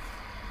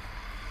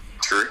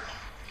 True.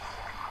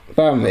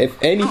 Fam,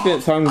 if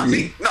anything's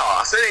hungry...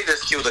 I say they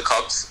just kill the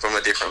cubs from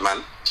a different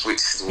man, which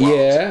is wild.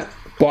 Yeah,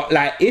 but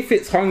like, if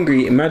it's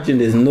hungry, imagine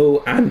there's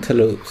no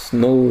antelopes,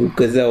 no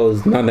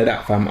gazelles, none of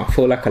that, fam. I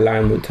feel like a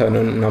lion would turn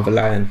on another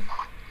lion.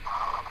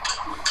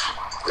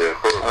 Yeah,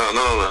 bro.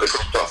 No. They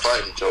could start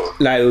fighting each other.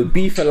 Like, it would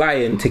beef a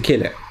lion to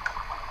kill it.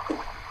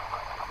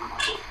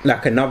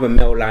 Like another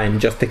male lion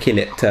just to kill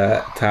it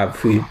to have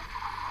food.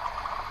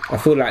 I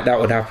feel like that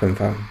would happen,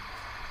 fam.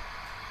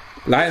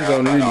 Lions are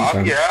unruly,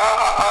 fam. Yeah,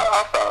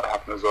 I thought it would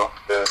happen as well.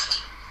 Yeah.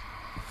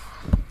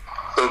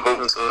 So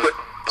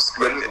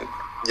when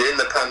you're in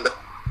the panda,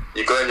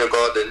 you go in your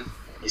garden,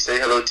 you say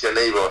hello to your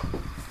neighbour,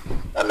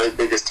 and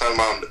they just turn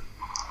around,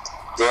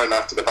 go in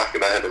after the back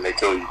of their head and they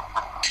kill you.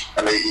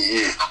 And they eat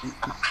you.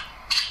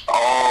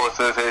 Oh,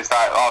 so it's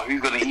like, oh,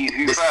 who's gonna eat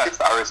who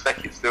first? I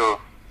respect it still.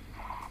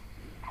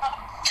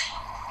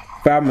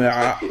 Family,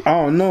 I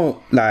don't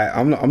know. Like,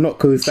 I'm not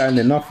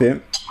co-signing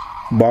nothing,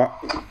 but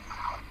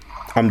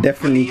I'm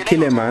definitely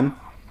killing, man.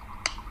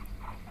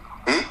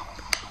 You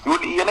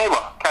wouldn't eat your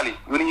neighbour, Cali? You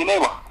wouldn't eat your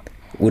neighbour?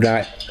 Would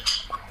I?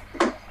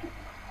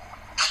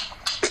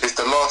 It's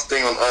the last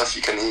thing on earth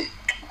you can eat.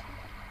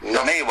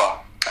 Your neighbour.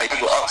 And you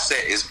got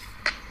upset is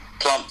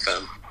plump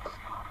them.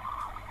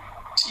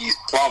 She's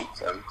plump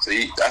them. So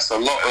that's a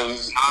lot of...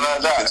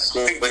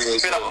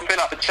 Fill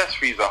up the chest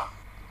freezer.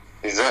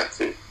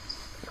 Exactly.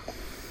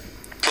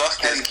 Plus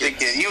Then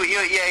thinking,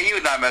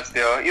 you nightmare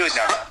still. You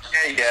nightmare.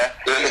 Yeah.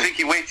 You're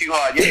thinking way too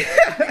hard.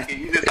 Yeah.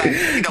 You just like,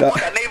 you don't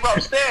want that neighbour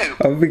upstairs.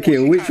 I'm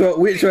thinking,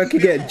 which one can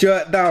get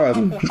jerked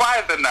down?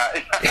 5 than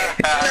that.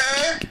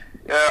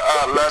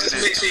 Just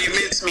make sure you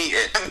mincemeat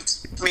it.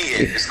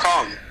 It's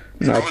calm.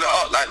 No. Roll it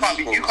up like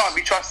You can't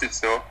be trusted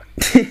still.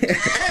 Yeah,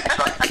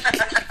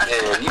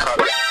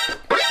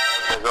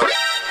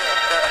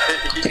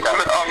 you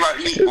can't. I'm like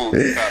meatballs.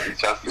 You can't be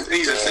trusted.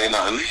 He just say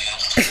nothing.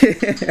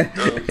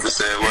 Don't just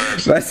say a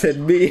word. I said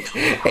me.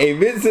 Hey,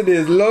 Vincent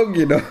is long,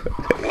 you know.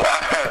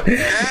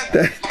 Yeah,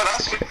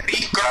 that's what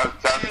you got.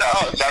 You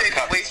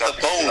don't waste the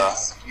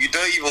bones. You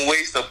don't even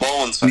waste the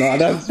bones. No,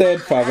 that's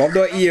dead, fam. I'm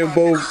not eating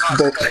bone.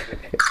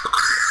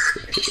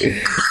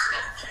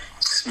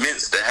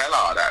 Mince the hell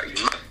out of that. You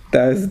know?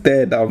 That's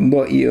dead. I'm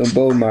not eating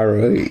bone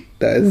marrow.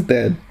 That is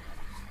dead.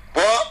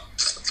 What?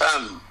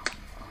 Fam.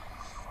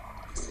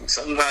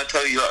 Something I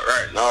tell you like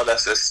right now,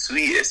 that's the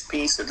sweetest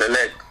piece of the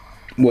leg.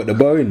 What, the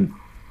bone?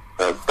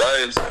 The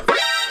bones.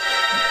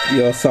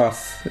 You're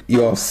sus.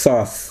 You're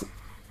sus.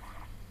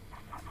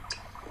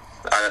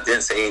 I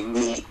didn't say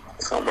meat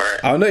somewhere.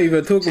 I'm not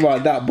even talking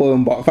about that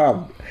bone, but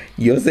fam,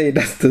 you're saying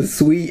that's the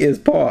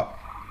sweetest part.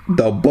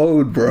 The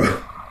bone, bro.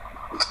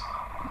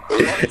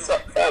 What's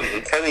up, fam?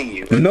 I'm telling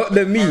you. Not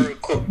the meat.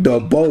 The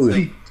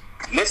bone.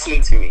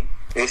 Listen to me.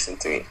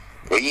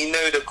 When you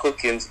know the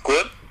cooking's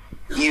good,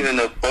 even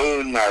a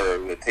bone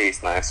marrow would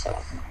taste nice, fam.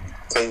 I'm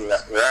telling you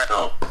that right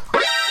now.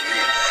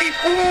 See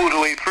all the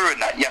way through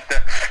and that. You have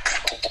to.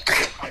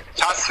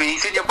 Trust me, you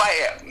said you bite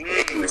it.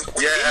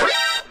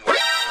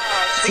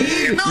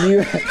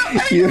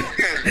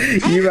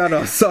 You had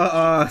a soft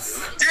ass.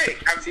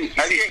 You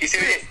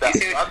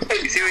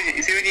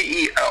see when you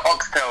eat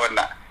oxtail and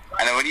that,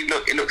 and then when you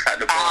look, it looks like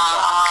the bones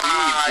are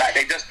clean, like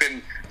they just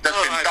been dug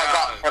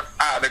up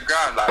out of the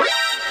ground. Like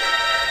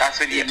that's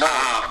when you know.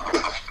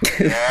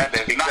 Yeah,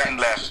 there's nothing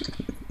left.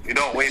 You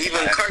don't waste.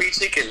 Even curry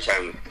chicken,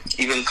 fam.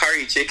 Even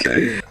curry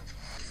chicken.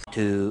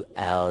 2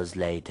 hours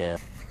later.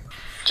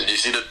 Did you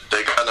see the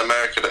guy in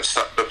America that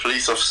slapped the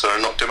police officer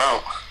and knocked him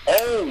out?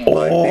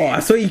 Oh,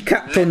 I saw he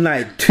capped on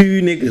like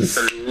 2 niggas.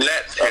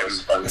 Left him.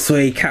 I saw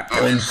he capped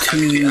on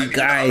 2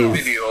 guys.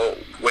 Video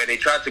where they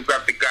tried to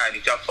grab the guy and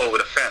he jumps over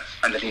the fence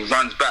and then he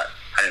runs back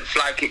and then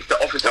fly kicks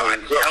the officer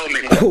and his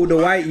helmet. Oh, the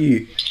white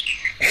you.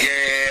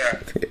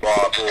 Yeah.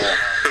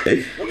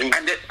 And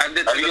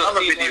then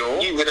another video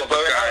of a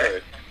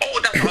guy. Oh,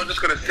 that's what I was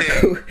just gonna say.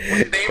 What's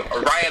his name?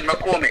 Ryan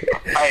McCormick.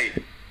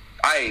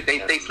 Hey,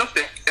 they snuffed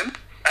him.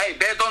 Hey,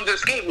 they're on the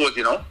skateboard,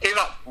 you know. Came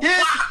up.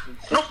 Yeah.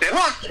 Snuffed him.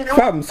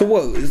 Fam, so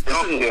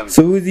what?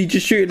 So was he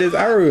just shooting his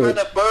arrow? A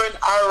bone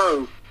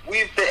arrow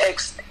with the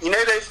you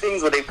know those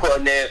things where they put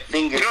on their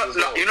fingers.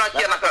 You know,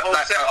 like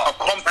a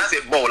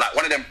composite bowl, like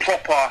one of them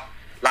proper,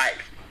 like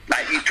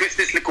you twist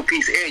this little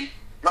piece in.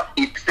 Not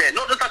just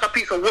like a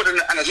piece of wood and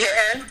a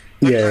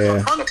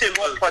Yeah. hunting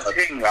proper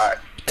thing, like.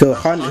 To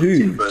hunt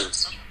who?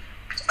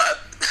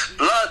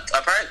 Blood.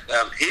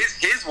 Apparently,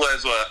 his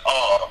words were,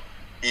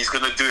 he's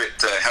gonna do it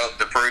to help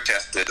the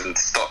protesters and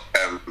stop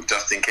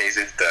just in case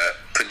if the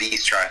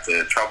police try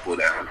to trouble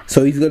them.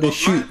 So he's gonna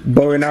shoot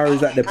bow and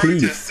arrows at the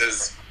police.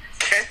 Protesters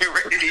can't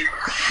really.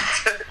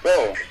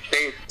 Bro,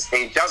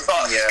 they jumped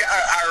on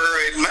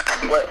arrowing.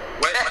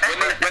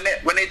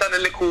 When they done the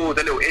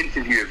little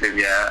interview with him,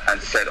 yeah,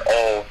 and said,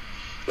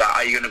 like,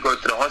 are you gonna go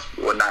to the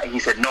hospital? And that he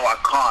said, no, I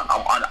can't.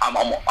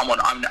 I'm on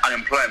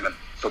unemployment.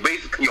 So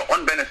basically, you're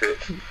on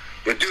benefits.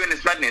 You're doing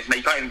this madness, and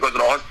you can't even go to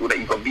the hospital that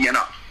you got beaten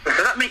up. Does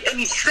that make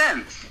any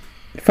sense?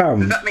 Fam.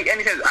 Does that make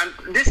any sense? And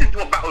this is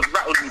what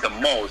rattled me the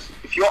most.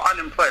 If you're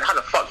unemployed, how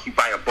the fuck you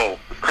buy a bow?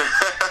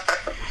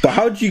 But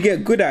how do you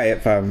get good at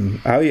it, fam?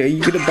 How are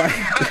you gonna buy?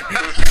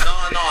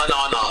 No.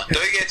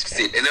 Don't get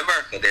twisted. In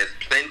America, there's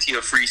plenty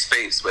of free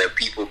space where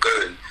people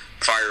go and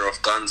fire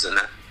off guns and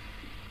that.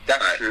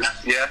 That's true.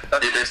 Yeah.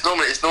 It's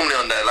normally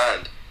on their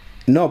land.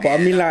 No, but I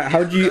mean, like,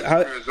 how do you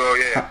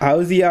how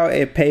is he out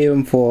here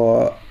paying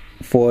for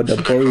the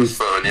bows?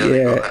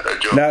 Yeah,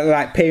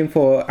 like paying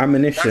for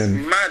ammunition.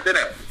 That's mad, isn't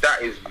it?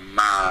 That is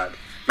mad.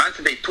 Man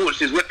said they torched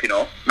his whip, you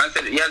know. Man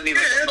said he hasn't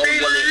even got no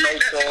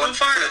wallet, no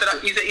phone.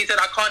 He said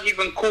I can't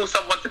even call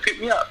someone to pick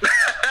me up.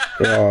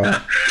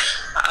 Wow.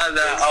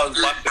 I was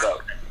busted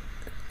up.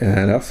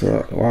 Yeah, that's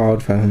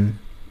wild, fam.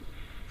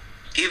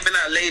 Even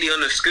that lady on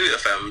the scooter,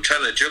 fam,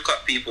 trying to juke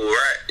up people,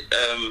 right?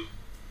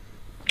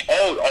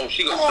 Oh,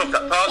 she got stopped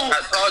at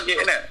Target,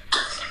 innit?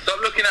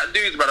 Stop looking at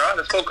dudes, brother.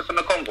 Let's focus on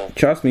the Congo.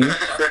 Trust me.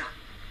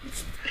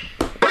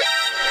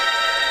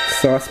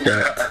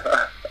 Suspect.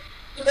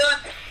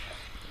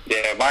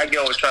 Yeah, my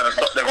girl was trying to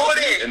stop them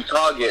in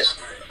Target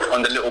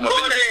on the little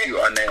mobility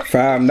scooter on there.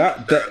 Fam,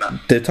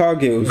 the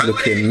Target was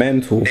looking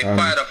mental, They fam.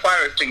 fired a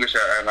fire extinguisher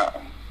at her.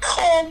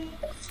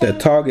 The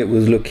Target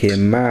was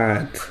looking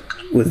mad.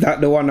 Was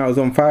that the one that was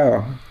on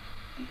fire?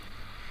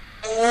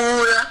 Ooh,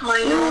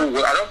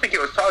 I don't think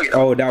it was Target.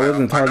 Oh, that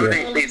wasn't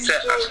Target. They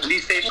set a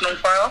police station on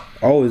fire.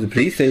 Oh, it was a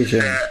police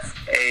station.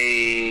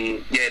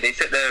 They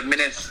set the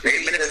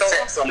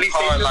Minnesota police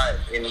station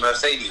in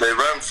Mercedes. They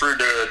ran through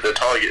the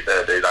Target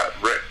there. They like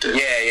wrecked it.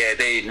 Yeah,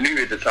 they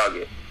looted the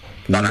Target.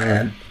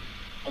 Man.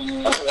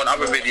 I saw one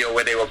other video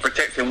where they were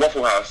protecting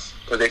Waffle House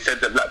because they said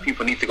that black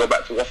people need to go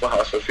back to Waffle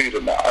House for food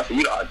and that. I said,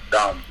 you lot are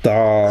dumb.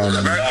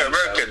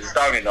 Americans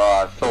dumb, you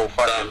know, so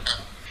funny.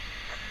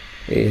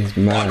 It is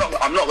mad.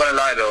 I'm not gonna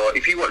lie though.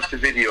 If you watch the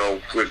video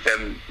with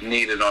them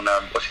kneeling on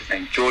what's his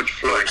name, George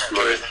Floyd.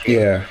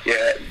 Yeah,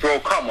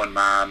 bro, come on,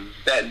 man.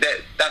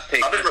 That's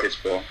taking the piss,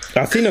 bro.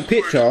 I seen a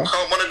picture.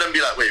 Can't one of them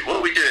be like, wait, what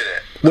are we doing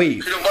here?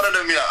 Wait. Couldn't one of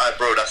them be like, alright,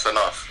 bro, that's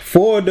enough.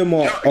 4 of them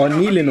are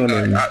kneeling on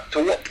him.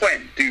 To what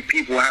point do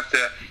people have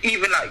to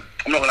even like?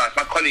 I'm not gonna lie. If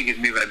my colleague is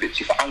moving a bit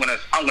too far, I'm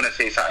gonna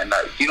say something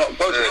like,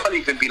 go to your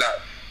colleagues and be like,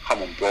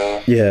 come on,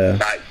 bro. Yeah.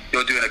 Like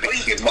you're doing a bit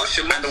too much.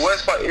 And the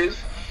worst part is,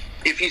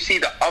 if you see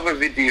the other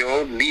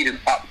video leading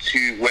up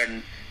to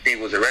when they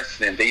was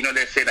arresting him,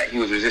 they're saying that he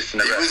was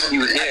resisting arrest.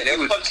 They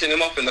were punching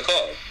him up in the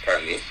car,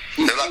 apparently.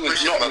 They were like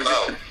pushing him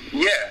about.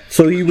 Yeah.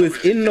 So he was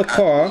in the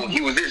car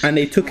and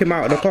they took him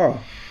out of the car.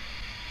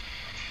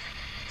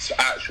 It's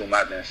actual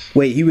madness.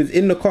 Wait, he was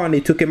in the car and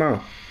they took him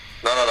out?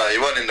 No, he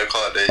wasn't in the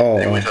car. They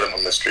waited him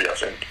on the street, I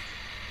think.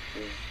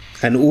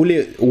 And what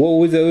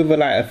was it over,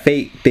 like a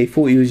fake? They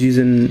thought he was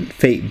using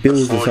fake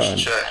bills or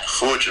something.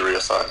 Forgery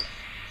or something.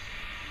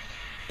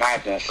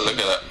 Madness. Look at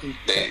that.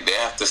 They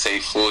have to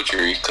say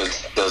forgery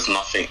because there's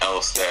nothing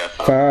else there.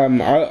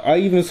 I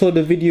even saw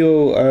the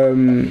video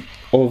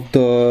of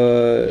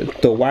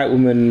the white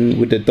woman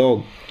with the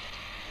dog.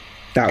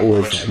 That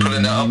was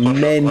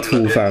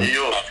mental, fam.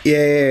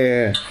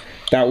 Yeah,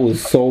 that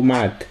was so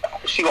mad.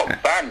 She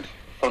got banned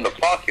from the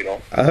park, you know.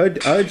 I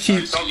heard she.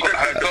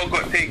 Her dog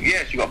got taken.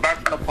 Yeah, she got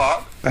banned from the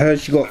park. I heard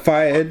she got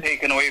fired.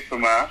 Taken away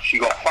from her. She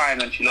got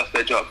fined and she lost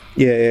her job.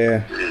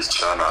 Yeah.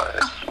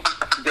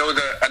 There was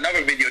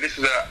another video. This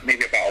was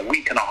maybe about a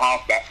week and a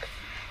half back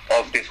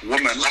of this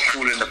woman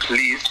calling the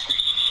police,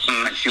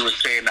 and she was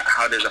saying that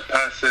how there's a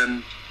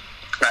person,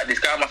 like this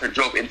guy must have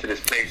drove into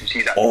this place and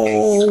she's at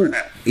the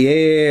gate.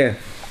 Yeah.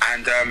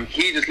 And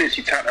he just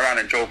literally turned around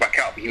and drove back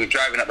out, but he was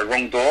driving at the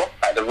wrong door,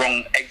 like the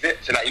wrong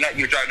exit. So like,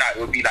 you're driving out, it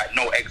would be like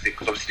no exit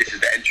because obviously this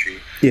is the entry.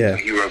 Yeah. So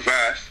he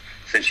reversed.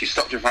 So she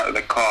stopped in front of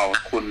the car, was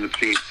calling the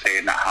police,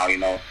 saying that how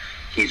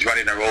he's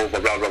running her over,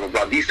 blah blah blah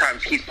blah. These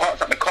times he's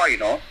parked up the car,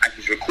 and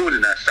he's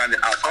recording her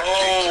standing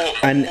outside.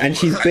 And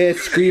she's bare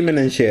screaming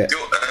and shit. She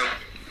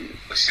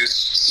was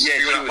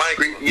screaming,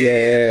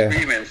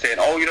 saying,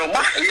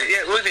 Mike,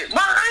 was it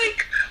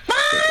Mike?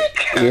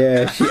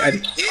 Yeah,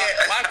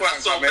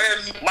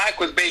 Mike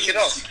was baking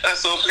up. I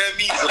saw bare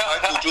memes of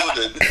Michael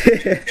Jordan.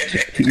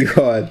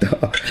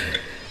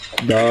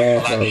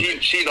 No.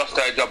 She lost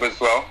her job as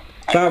well.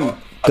 Fam,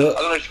 I don't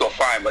know if she got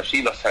fined, but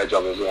she lost her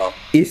job as well.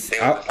 It's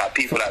like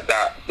people like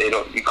that. You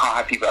can't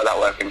have people like that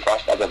working for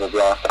us. Blah blah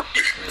blah.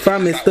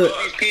 Fam, it's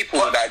these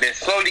people that they're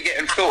slowly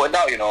getting filtered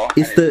out.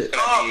 It's do you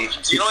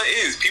know what it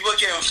is? People are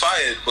getting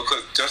fired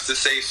because just to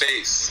save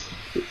face.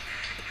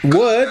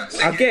 Word,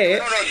 I get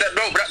it.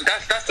 No, but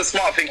that's the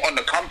smart thing on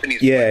the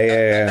companies.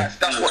 Yeah.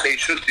 That's what they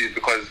should do,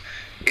 because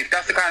if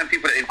that's the kind of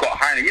people that they've got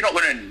hiring, you're not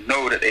going to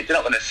know that they're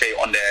not going to say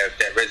on their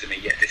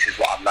resume, this is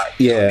what I'm like.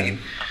 You know what I mean?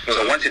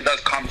 So once it does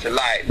come to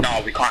light,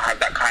 no, we can't have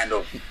that kind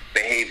of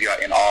behavior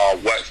in our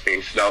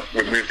workspace.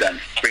 Remove them,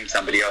 bring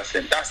somebody else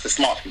in. That's the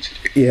smart thing to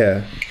do.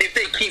 Yeah. If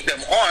they keep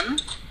them on,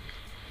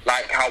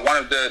 like how one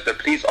of the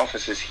police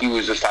officers, he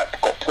was just like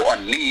got put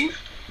on leave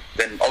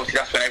then obviously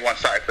that's when everyone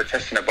started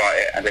protesting about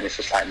it, and then it's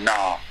just like,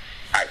 nah,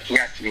 like, he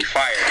has to be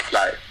fired.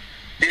 Like,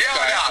 this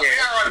guy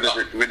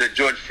here, with the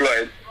George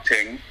Floyd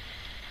thing,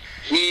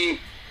 he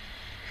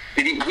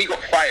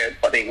got fired,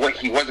 but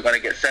he wasn't going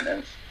to get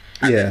sentenced.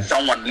 And then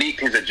someone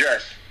leaked his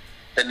address.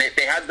 Then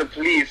they had the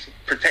police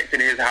protecting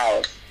his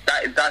house.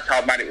 That's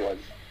how bad it was.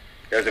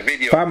 There was a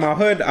video. Fam, I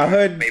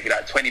heard maybe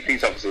like 20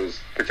 police officers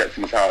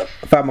protecting his house.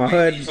 Fam, I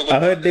heard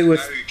they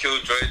was. The guy who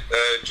killed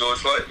George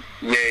Floyd.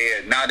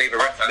 Yeah. Now they've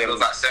arrested him. It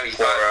was like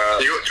 75.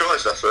 He got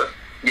charged, that's it.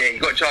 Yeah, he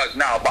got charged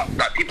now, but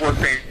like people are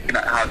saying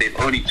that how they've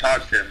only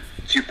charged him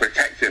to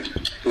protect him.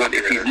 Because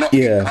if he's not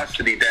in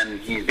custody, then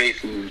he's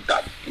basically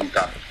done. He's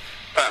done.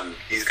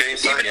 He's getting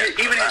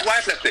even his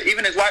wife left it.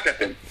 Even his wife left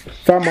him.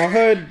 Fam, I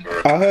heard.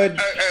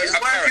 His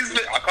wife is.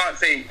 I can't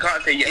say.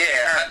 Yeah.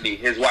 Apparently,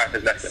 his wife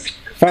has left him.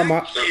 Fam,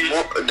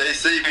 they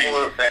say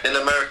more in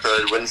America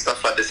when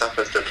stuff like this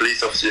happens, the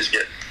police officers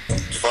get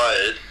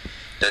fired,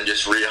 then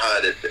just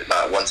rehired it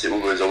like once it all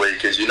goes away.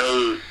 Because you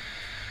know,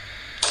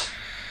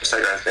 what's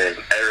that guy's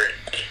name? Eric.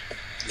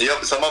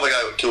 Some other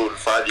guy got killed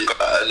 5 years,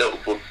 a little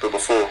bit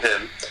before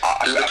him.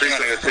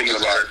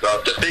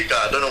 The big guy,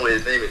 I don't know what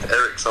his name is,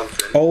 Eric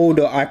something. Oh,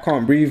 the I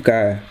Can't Breathe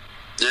guy.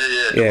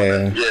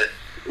 Yeah.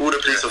 All the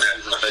police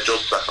officers got their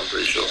jobs back, I'm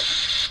pretty sure.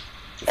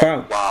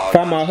 Fam,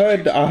 I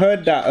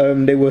heard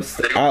that they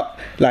was out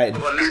like.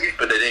 But they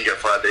didn't get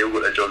fired. They all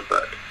got their jobs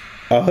back.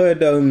 I heard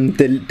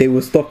they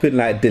were stopping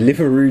like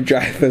delivery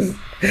drivers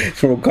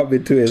from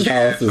coming to his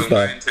house and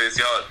stuff. Going to his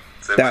yard.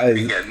 So that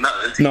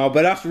is no,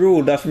 but that's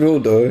real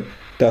though.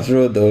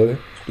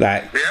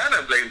 Like, yeah, I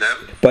don't blame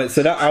them. But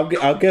so that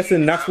I'm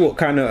guessing that's what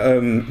kind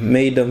of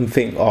made them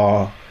think,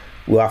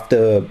 we'll have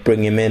to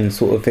bring him in,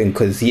 sort of thing,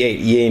 because he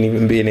ain't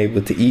even being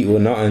able to eat or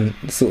nothing,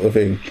 sort of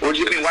thing. What do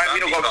you mean? Why have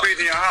you not got food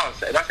in your house?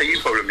 That's a you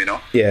problem, you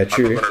know. Yeah,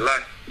 true. I'm not gonna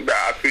lie. You better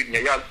have food in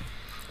your yard.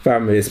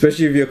 Family,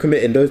 especially if you're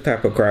committing those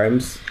type of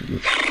crimes.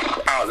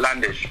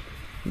 Outlandish.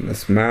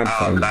 That's mad,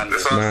 fam.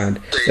 That's mad.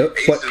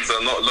 Asians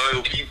are not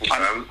loyal people,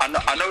 man. I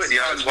know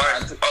it's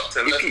mad.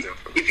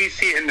 If you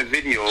see it in the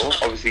video,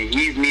 obviously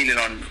he's kneeling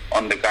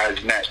on the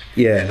guy's neck.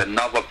 Yeah. There's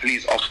another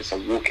police officer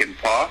walking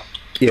past.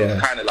 Yeah.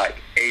 Kind of like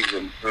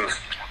Asian.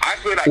 I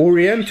feel like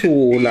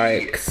Oriental,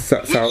 like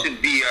South. He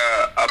should be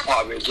a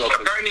part of it as well.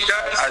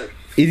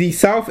 Is he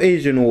South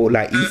Asian or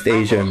like East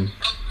Asian?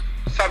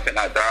 Something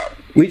like that.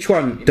 Which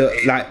one? The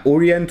like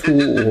Oriental?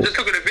 Just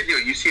look at the video.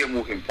 You see him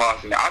walking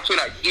past, and I feel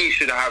like he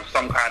should have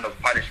some kind of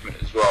punishment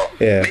as well.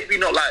 Yeah. Maybe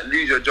not like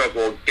lose your job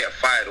or get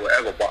fired or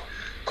whatever, but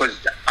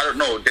because I don't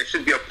know, there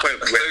should be a point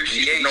where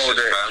you know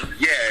that.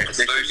 Yeah,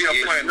 there should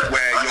be a point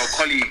where your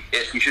colleague,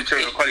 you should tell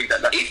your colleague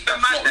that that's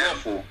not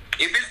lawful.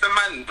 If it's the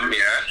man,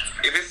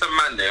 if it's the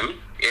man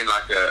in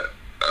like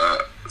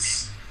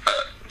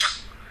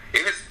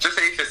if it's just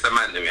say if it's the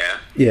man,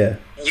 yeah,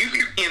 you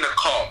could be in a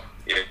car,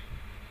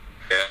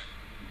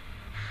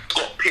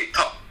 got picked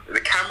up.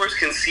 The cameras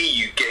can see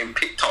you getting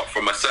picked up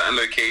from a certain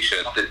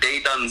location. That they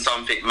done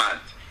something mad.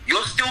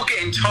 You're still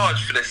getting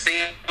charged for the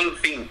same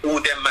thing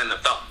all them men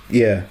have done.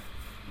 Yeah.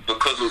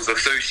 Because of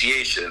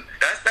association.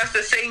 That's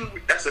the same.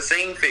 That's the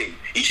same thing.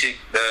 You should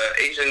the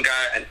Asian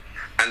guy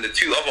and the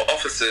two other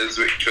officers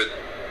which were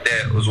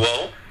there as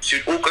well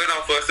should all go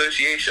down for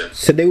association.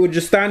 So they were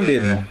just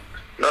standing. Yeah.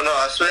 No,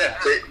 I swear,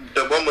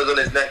 the one was on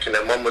his neck and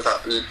then one was on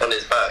his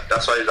back.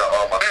 That's why he's like,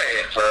 my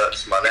neck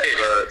hurts, my neck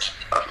hurts,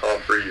 I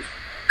can't breathe.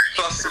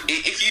 Plus,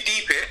 if you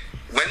deep it,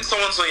 when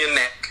someone's on your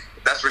neck,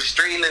 that's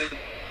restraining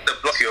the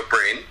blood to your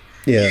brain.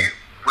 Yeah.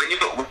 When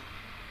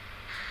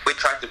we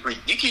try to breathe,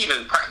 you can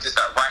even practice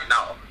that right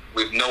now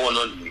with no one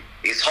on you.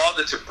 It's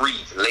harder to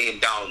breathe laying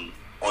down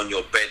on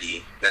your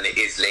belly than it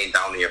is laying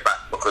down on your back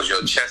because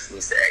your chest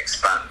needs to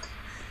expand.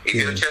 If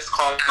your chest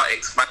can't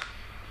expand,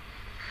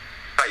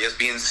 like you're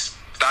being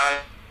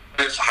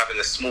diagnosed for having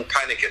a small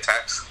panic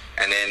attacks,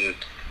 and then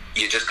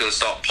you're just gonna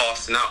start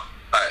passing out.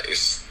 Like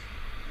it's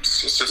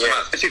just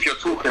mad. Especially if you're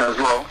talking as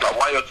well. Like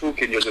while you're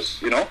talking, you're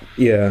just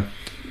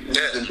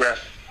using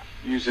breath,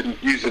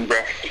 using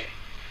breath.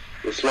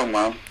 It's long,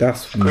 man.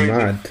 That's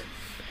mad.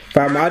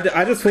 Fam,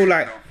 I just feel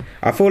like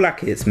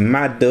it's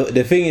mad.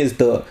 The thing is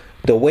the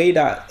way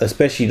that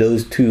especially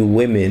those two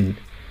women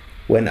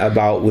went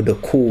about with the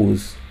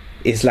calls.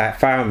 It's like,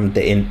 fam,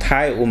 the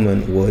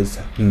entitlement was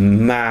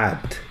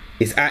mad.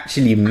 It's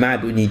actually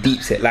mad when you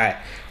deeps it. Like,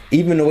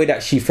 even the way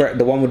that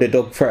the one with the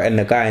dog threatened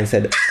the guy and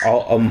said,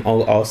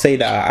 I'll say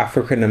that an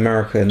African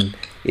American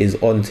is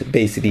on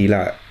basically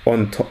like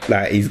on top,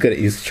 like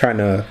he's trying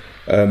to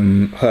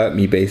hurt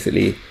me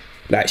basically.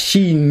 Like,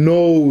 she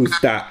knows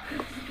that.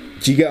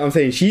 Do you get what I'm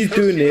saying? She's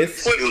doing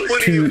this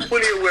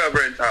fully aware of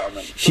her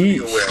entitlement.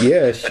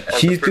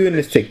 She's doing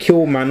this to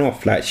kill man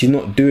off. Like, she's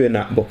not doing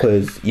that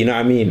because, you know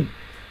what I mean?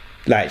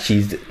 Like,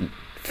 she's,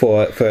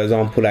 for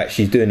example, like,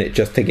 she's doing it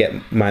just to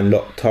get man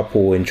locked up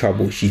or in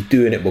trouble. She's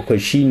doing it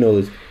because she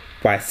knows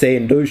by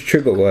saying those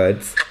trigger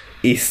words,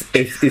 these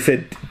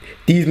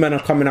men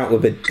are coming out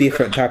with a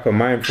different type of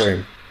mind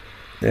frame.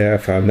 Yeah,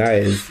 fam,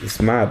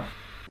 it's mad.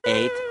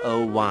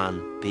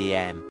 8:01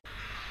 p.m.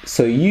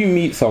 So you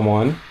meet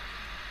someone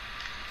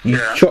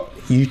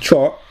You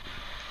chop,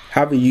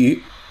 have a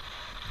ute.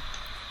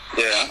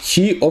 Yeah.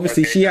 She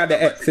obviously she had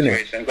an ex,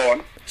 innit? Go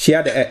on. She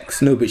had an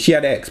ex. No, but she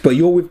had an ex. But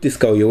you're with this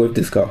girl.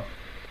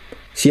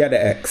 She had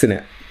an ex,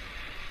 innit?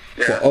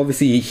 Yeah. But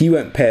obviously he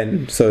went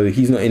pen, so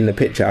he's not in the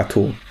picture at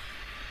all.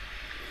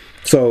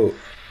 So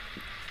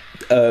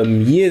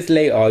years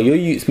later, your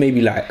youth's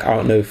maybe like, I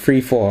don't know,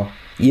 3-4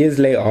 years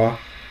later,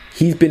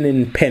 he's been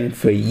in pen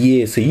for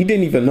years. So you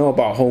didn't even know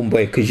about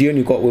homeboy because you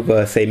only got with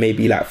her, say,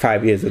 maybe like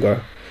 5 years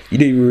ago. You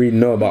didn't even really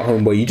know about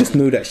homeboy. You just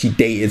knew that she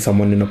dated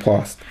someone in the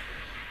past.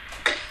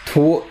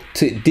 To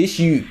this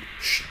youth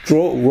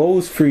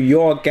rolls through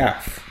your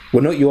gaff,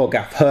 well, not your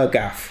gaff, her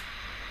gaff,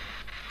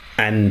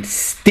 and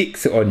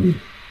sticks it on you.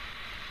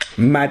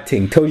 Mad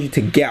thing. Tells you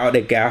to get out of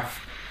the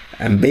gaff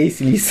and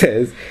basically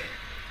says,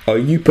 are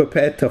you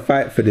prepared to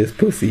fight for this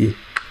pussy?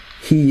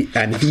 He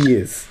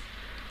is.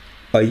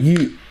 Are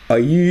you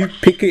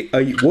picking?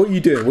 What are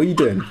you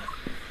doing?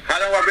 How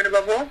long have I been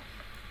about for?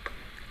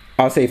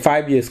 I'll say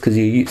 5 years because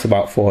your youth's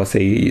about 4. I'll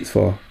say your youth's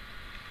 4.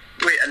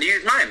 Wait, and you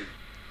use mine?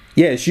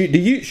 Yeah, the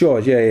youth's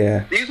yours.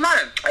 Yeah. You use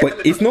mine?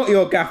 But it's not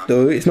your gaff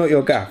though. It's not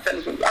your gaff. I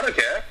don't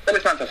care. Tell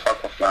this man to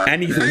fuck off, man.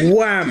 And he's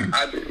wham.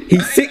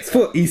 He's 6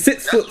 foot. He's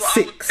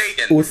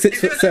 6'6" or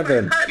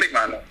 6'7". Big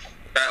man.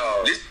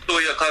 This is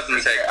all your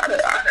cousins say. I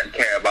don't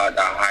care about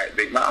that height,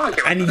 big man. I don't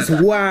care And about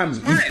he's wham.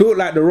 He's built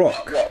like the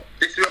Rock. What?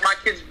 This is what my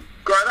kids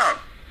growing up.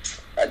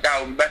 Like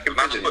that back in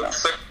prison.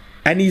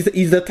 And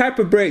he's the type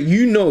of break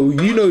you know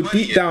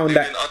deep down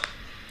that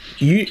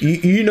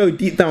you know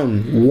deep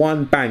down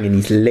one bang and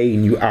he's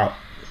laying you out.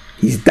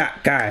 He's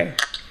that guy.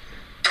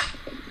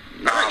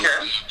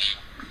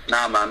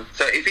 Nah, man.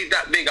 So if he's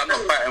that big, I'm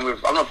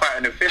not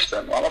fighting in fists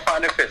then. I'm not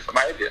fighting in fists. Am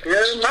I idiot?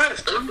 Yeah,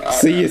 nice.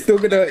 So you're still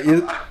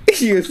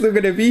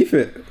gonna beef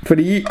it for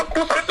the youth? Of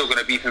course I'm still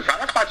gonna beef him, fam.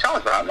 That's my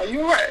child, man. Like,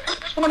 you're right.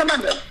 What's wrong with the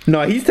man then?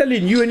 No, he's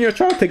telling you and your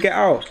child to get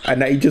out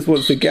and that he just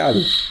wants to get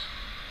out.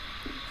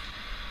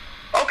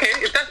 Okay,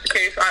 if that's the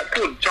case, alright,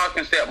 cool. Child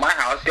can stay at my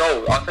house.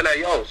 Yo, I'll tell her,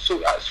 yo,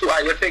 sort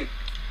out your thing.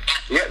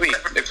 You get me?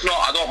 If not,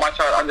 I don't want my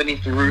child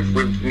underneath the roof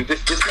with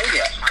this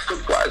maniac.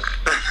 Good guys.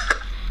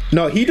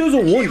 No, he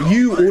doesn't want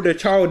you or the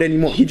child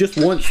anymore. He just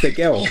wants the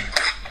girl.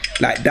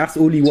 Like, that's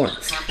all he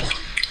wants.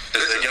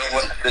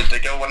 Does the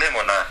girl want him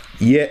or not?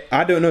 Yeah,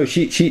 I don't know.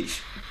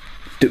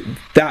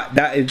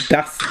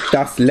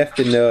 That's left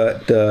in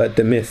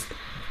the mist.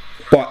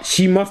 But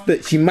she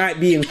might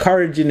be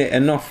encouraging it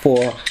enough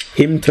for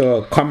him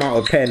to come out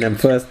of pen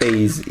and first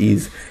day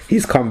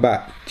he's come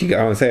back. Do you get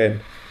what I'm saying?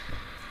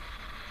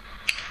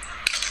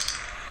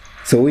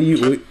 So what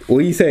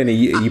are you saying? Are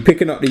you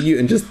picking up the ute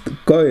and just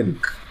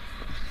going?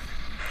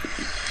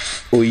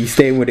 Or are you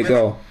staying with the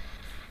girl?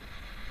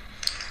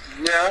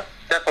 Yeah,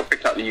 definitely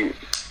picked up the ute.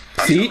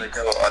 See? I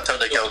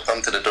told the girl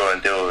come to the door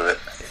and deal with it.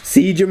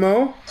 See,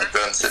 Jamal? Go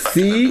and sit back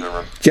See? in the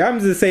room.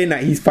 Jamz is saying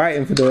that he's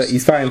fighting for the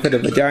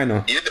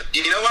vagina. You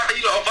know why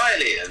you lot are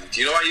violating? Do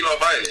you know why you lot are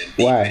violating?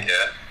 Why?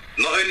 Yeah.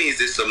 Not only is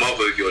this the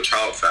mother of your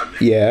child, family.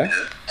 Yeah.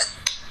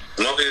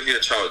 Mother of your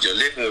child, you're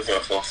living with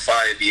her for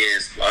 5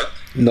 years, blood.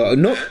 No,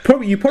 not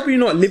probably. You're probably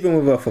not living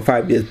with her for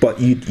 5 years, but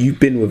you've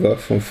been with her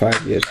for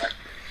 5 years.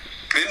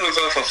 Been with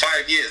her for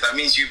 5 years. That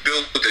means you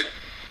built the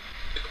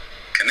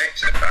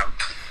connection, fam.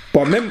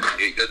 But remember,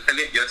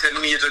 you're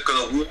telling me you're just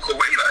gonna walk away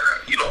like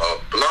that? You lot are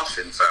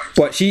bluffing, fam.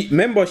 But she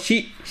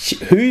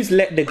who's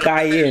let the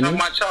guy in? Not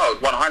my child,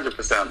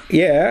 100%.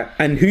 Yeah,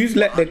 and who's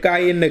let the guy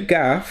in the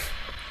gaff?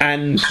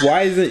 And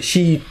why isn't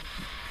she?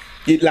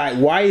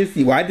 Why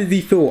does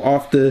he feel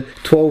after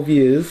 12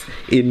 years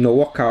in the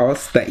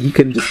workhouse that he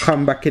can just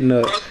come back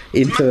into? Man,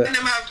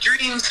 them have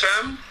dreams,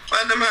 fam.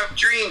 Man, them have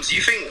dreams.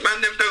 You think man,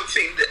 them don't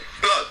think that?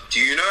 Blood. Do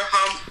you know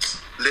how?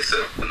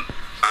 Listen,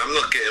 I'm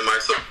not getting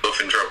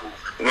myself in trouble.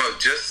 Well,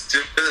 just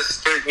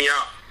straight me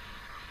out.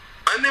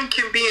 And them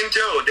can be in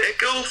jail. Their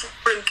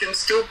girlfriend can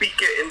still be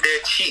getting their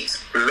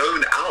cheeks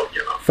blown out,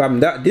 you know. Fam,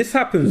 this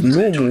happens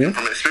normal.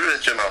 From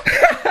experience, you know. I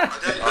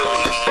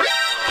don't know.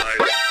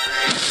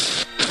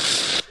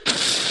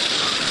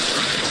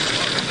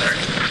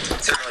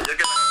 So you're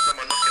gonna have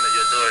someone knocking at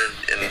your door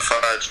in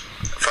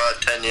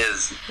 5-10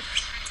 years.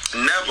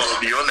 Never. You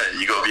gotta be on it.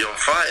 You gotta be on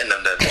fighting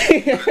them then.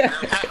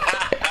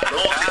 No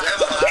one can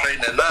ever train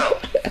them now.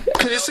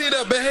 Can you see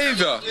that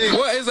behaviour?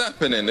 What is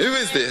happening? Who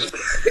is this?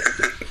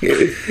 No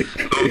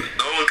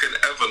one can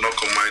ever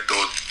knock on my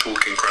door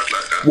talking crap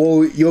like that.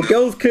 Well, your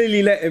girls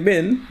clearly let him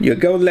in. Your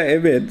girl let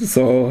him in,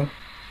 so...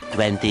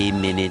 20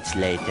 minutes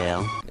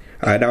later.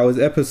 Alright, that was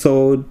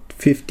episode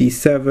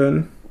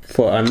 57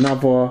 for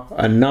another...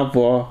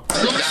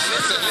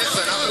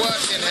 Listen, I'm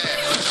working here.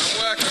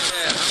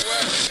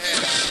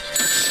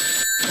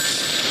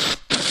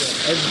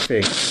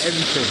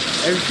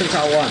 Everything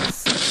at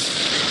once.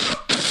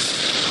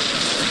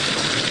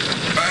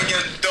 Bang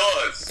your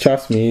doors.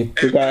 Trust me,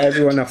 we got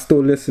everyone that's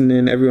still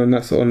listening, everyone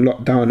that's on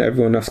lockdown,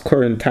 everyone that's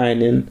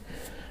quarantining,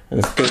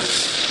 and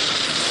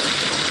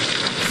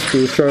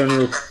still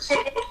showing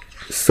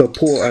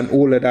support and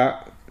all of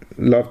that.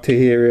 Love to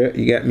hear it.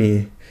 You get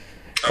me?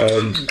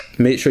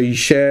 Make sure you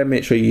share,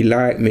 make sure you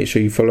like, make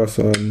sure you follow us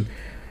on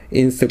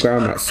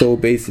Instagram at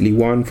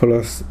SoulBasically1. Follow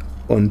us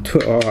on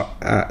Twitter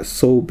at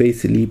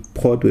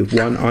SoulBasicallyPod with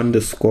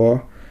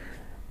 1_.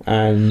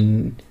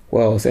 And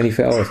what else?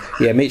 Anything else?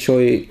 Yeah, make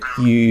sure you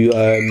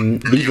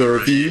leave a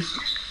review.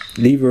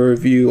 Leave a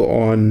review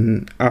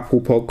on Apple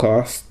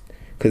Podcasts,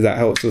 because that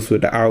helps us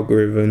with the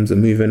algorithms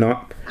and moving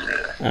up.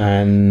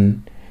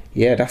 And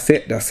yeah, that's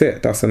it. That's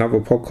another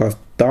podcast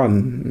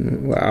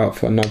done. We're out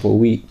for another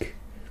week.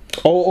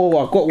 Oh,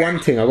 I've got one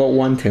thing.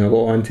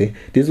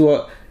 This is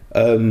what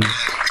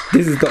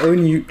this is the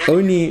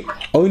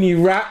only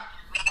rap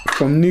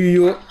from New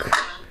York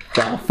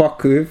that I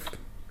fuck with.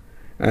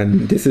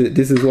 And this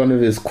is one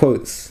of his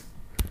quotes.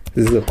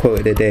 This is a quote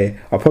of the day.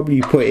 I'll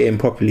probably put it in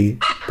properly,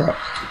 but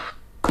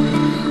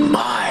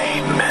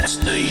my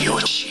master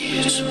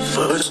Yoshi's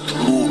first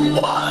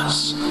rule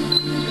was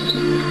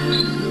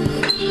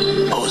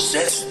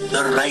possess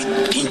the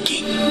right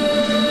thinking.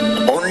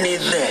 Only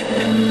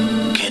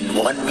then can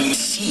one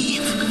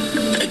receive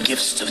the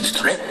gifts of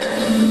strength,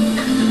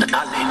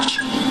 knowledge,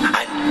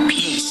 and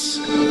peace.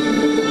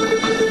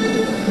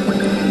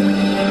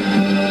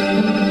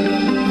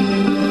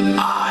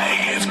 I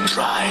have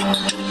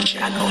tried to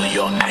channel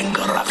your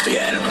anger,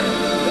 Raphael,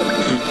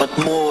 but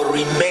more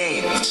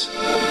remains.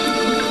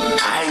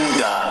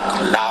 Anger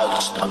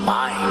clouds the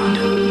mind.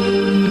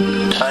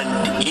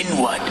 Turned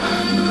inward,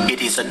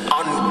 it is an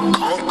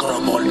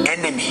unconquerable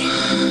enemy.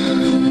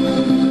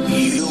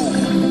 You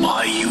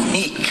are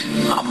unique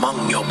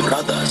among your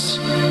brothers,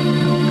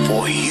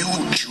 for you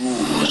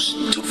choose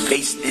to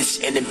face this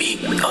enemy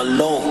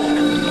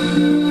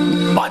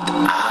alone. But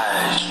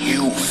as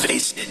you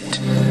face it,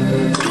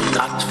 do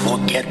not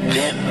forget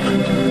them,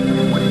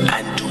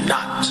 and do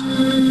not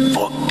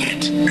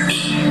forget me.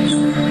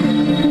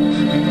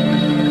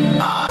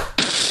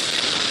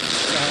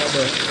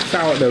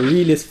 Shout out the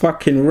realest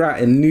fucking rat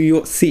in New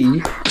York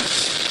City,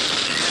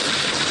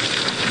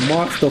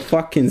 Master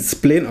fucking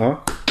Splinter,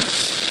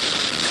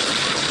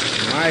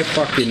 my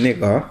fucking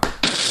nigga,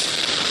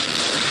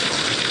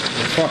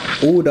 and fuck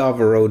all the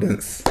other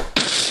rodents.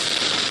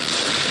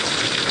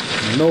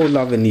 No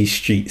love in these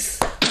streets.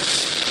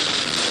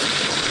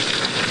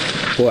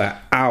 We're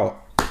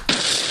out.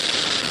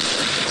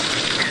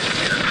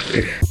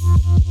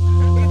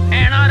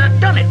 And I'd have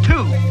done it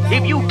too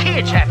if you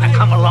kids hadn't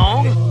come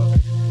along.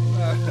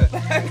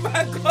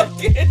 Man, God,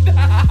 get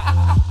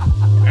that.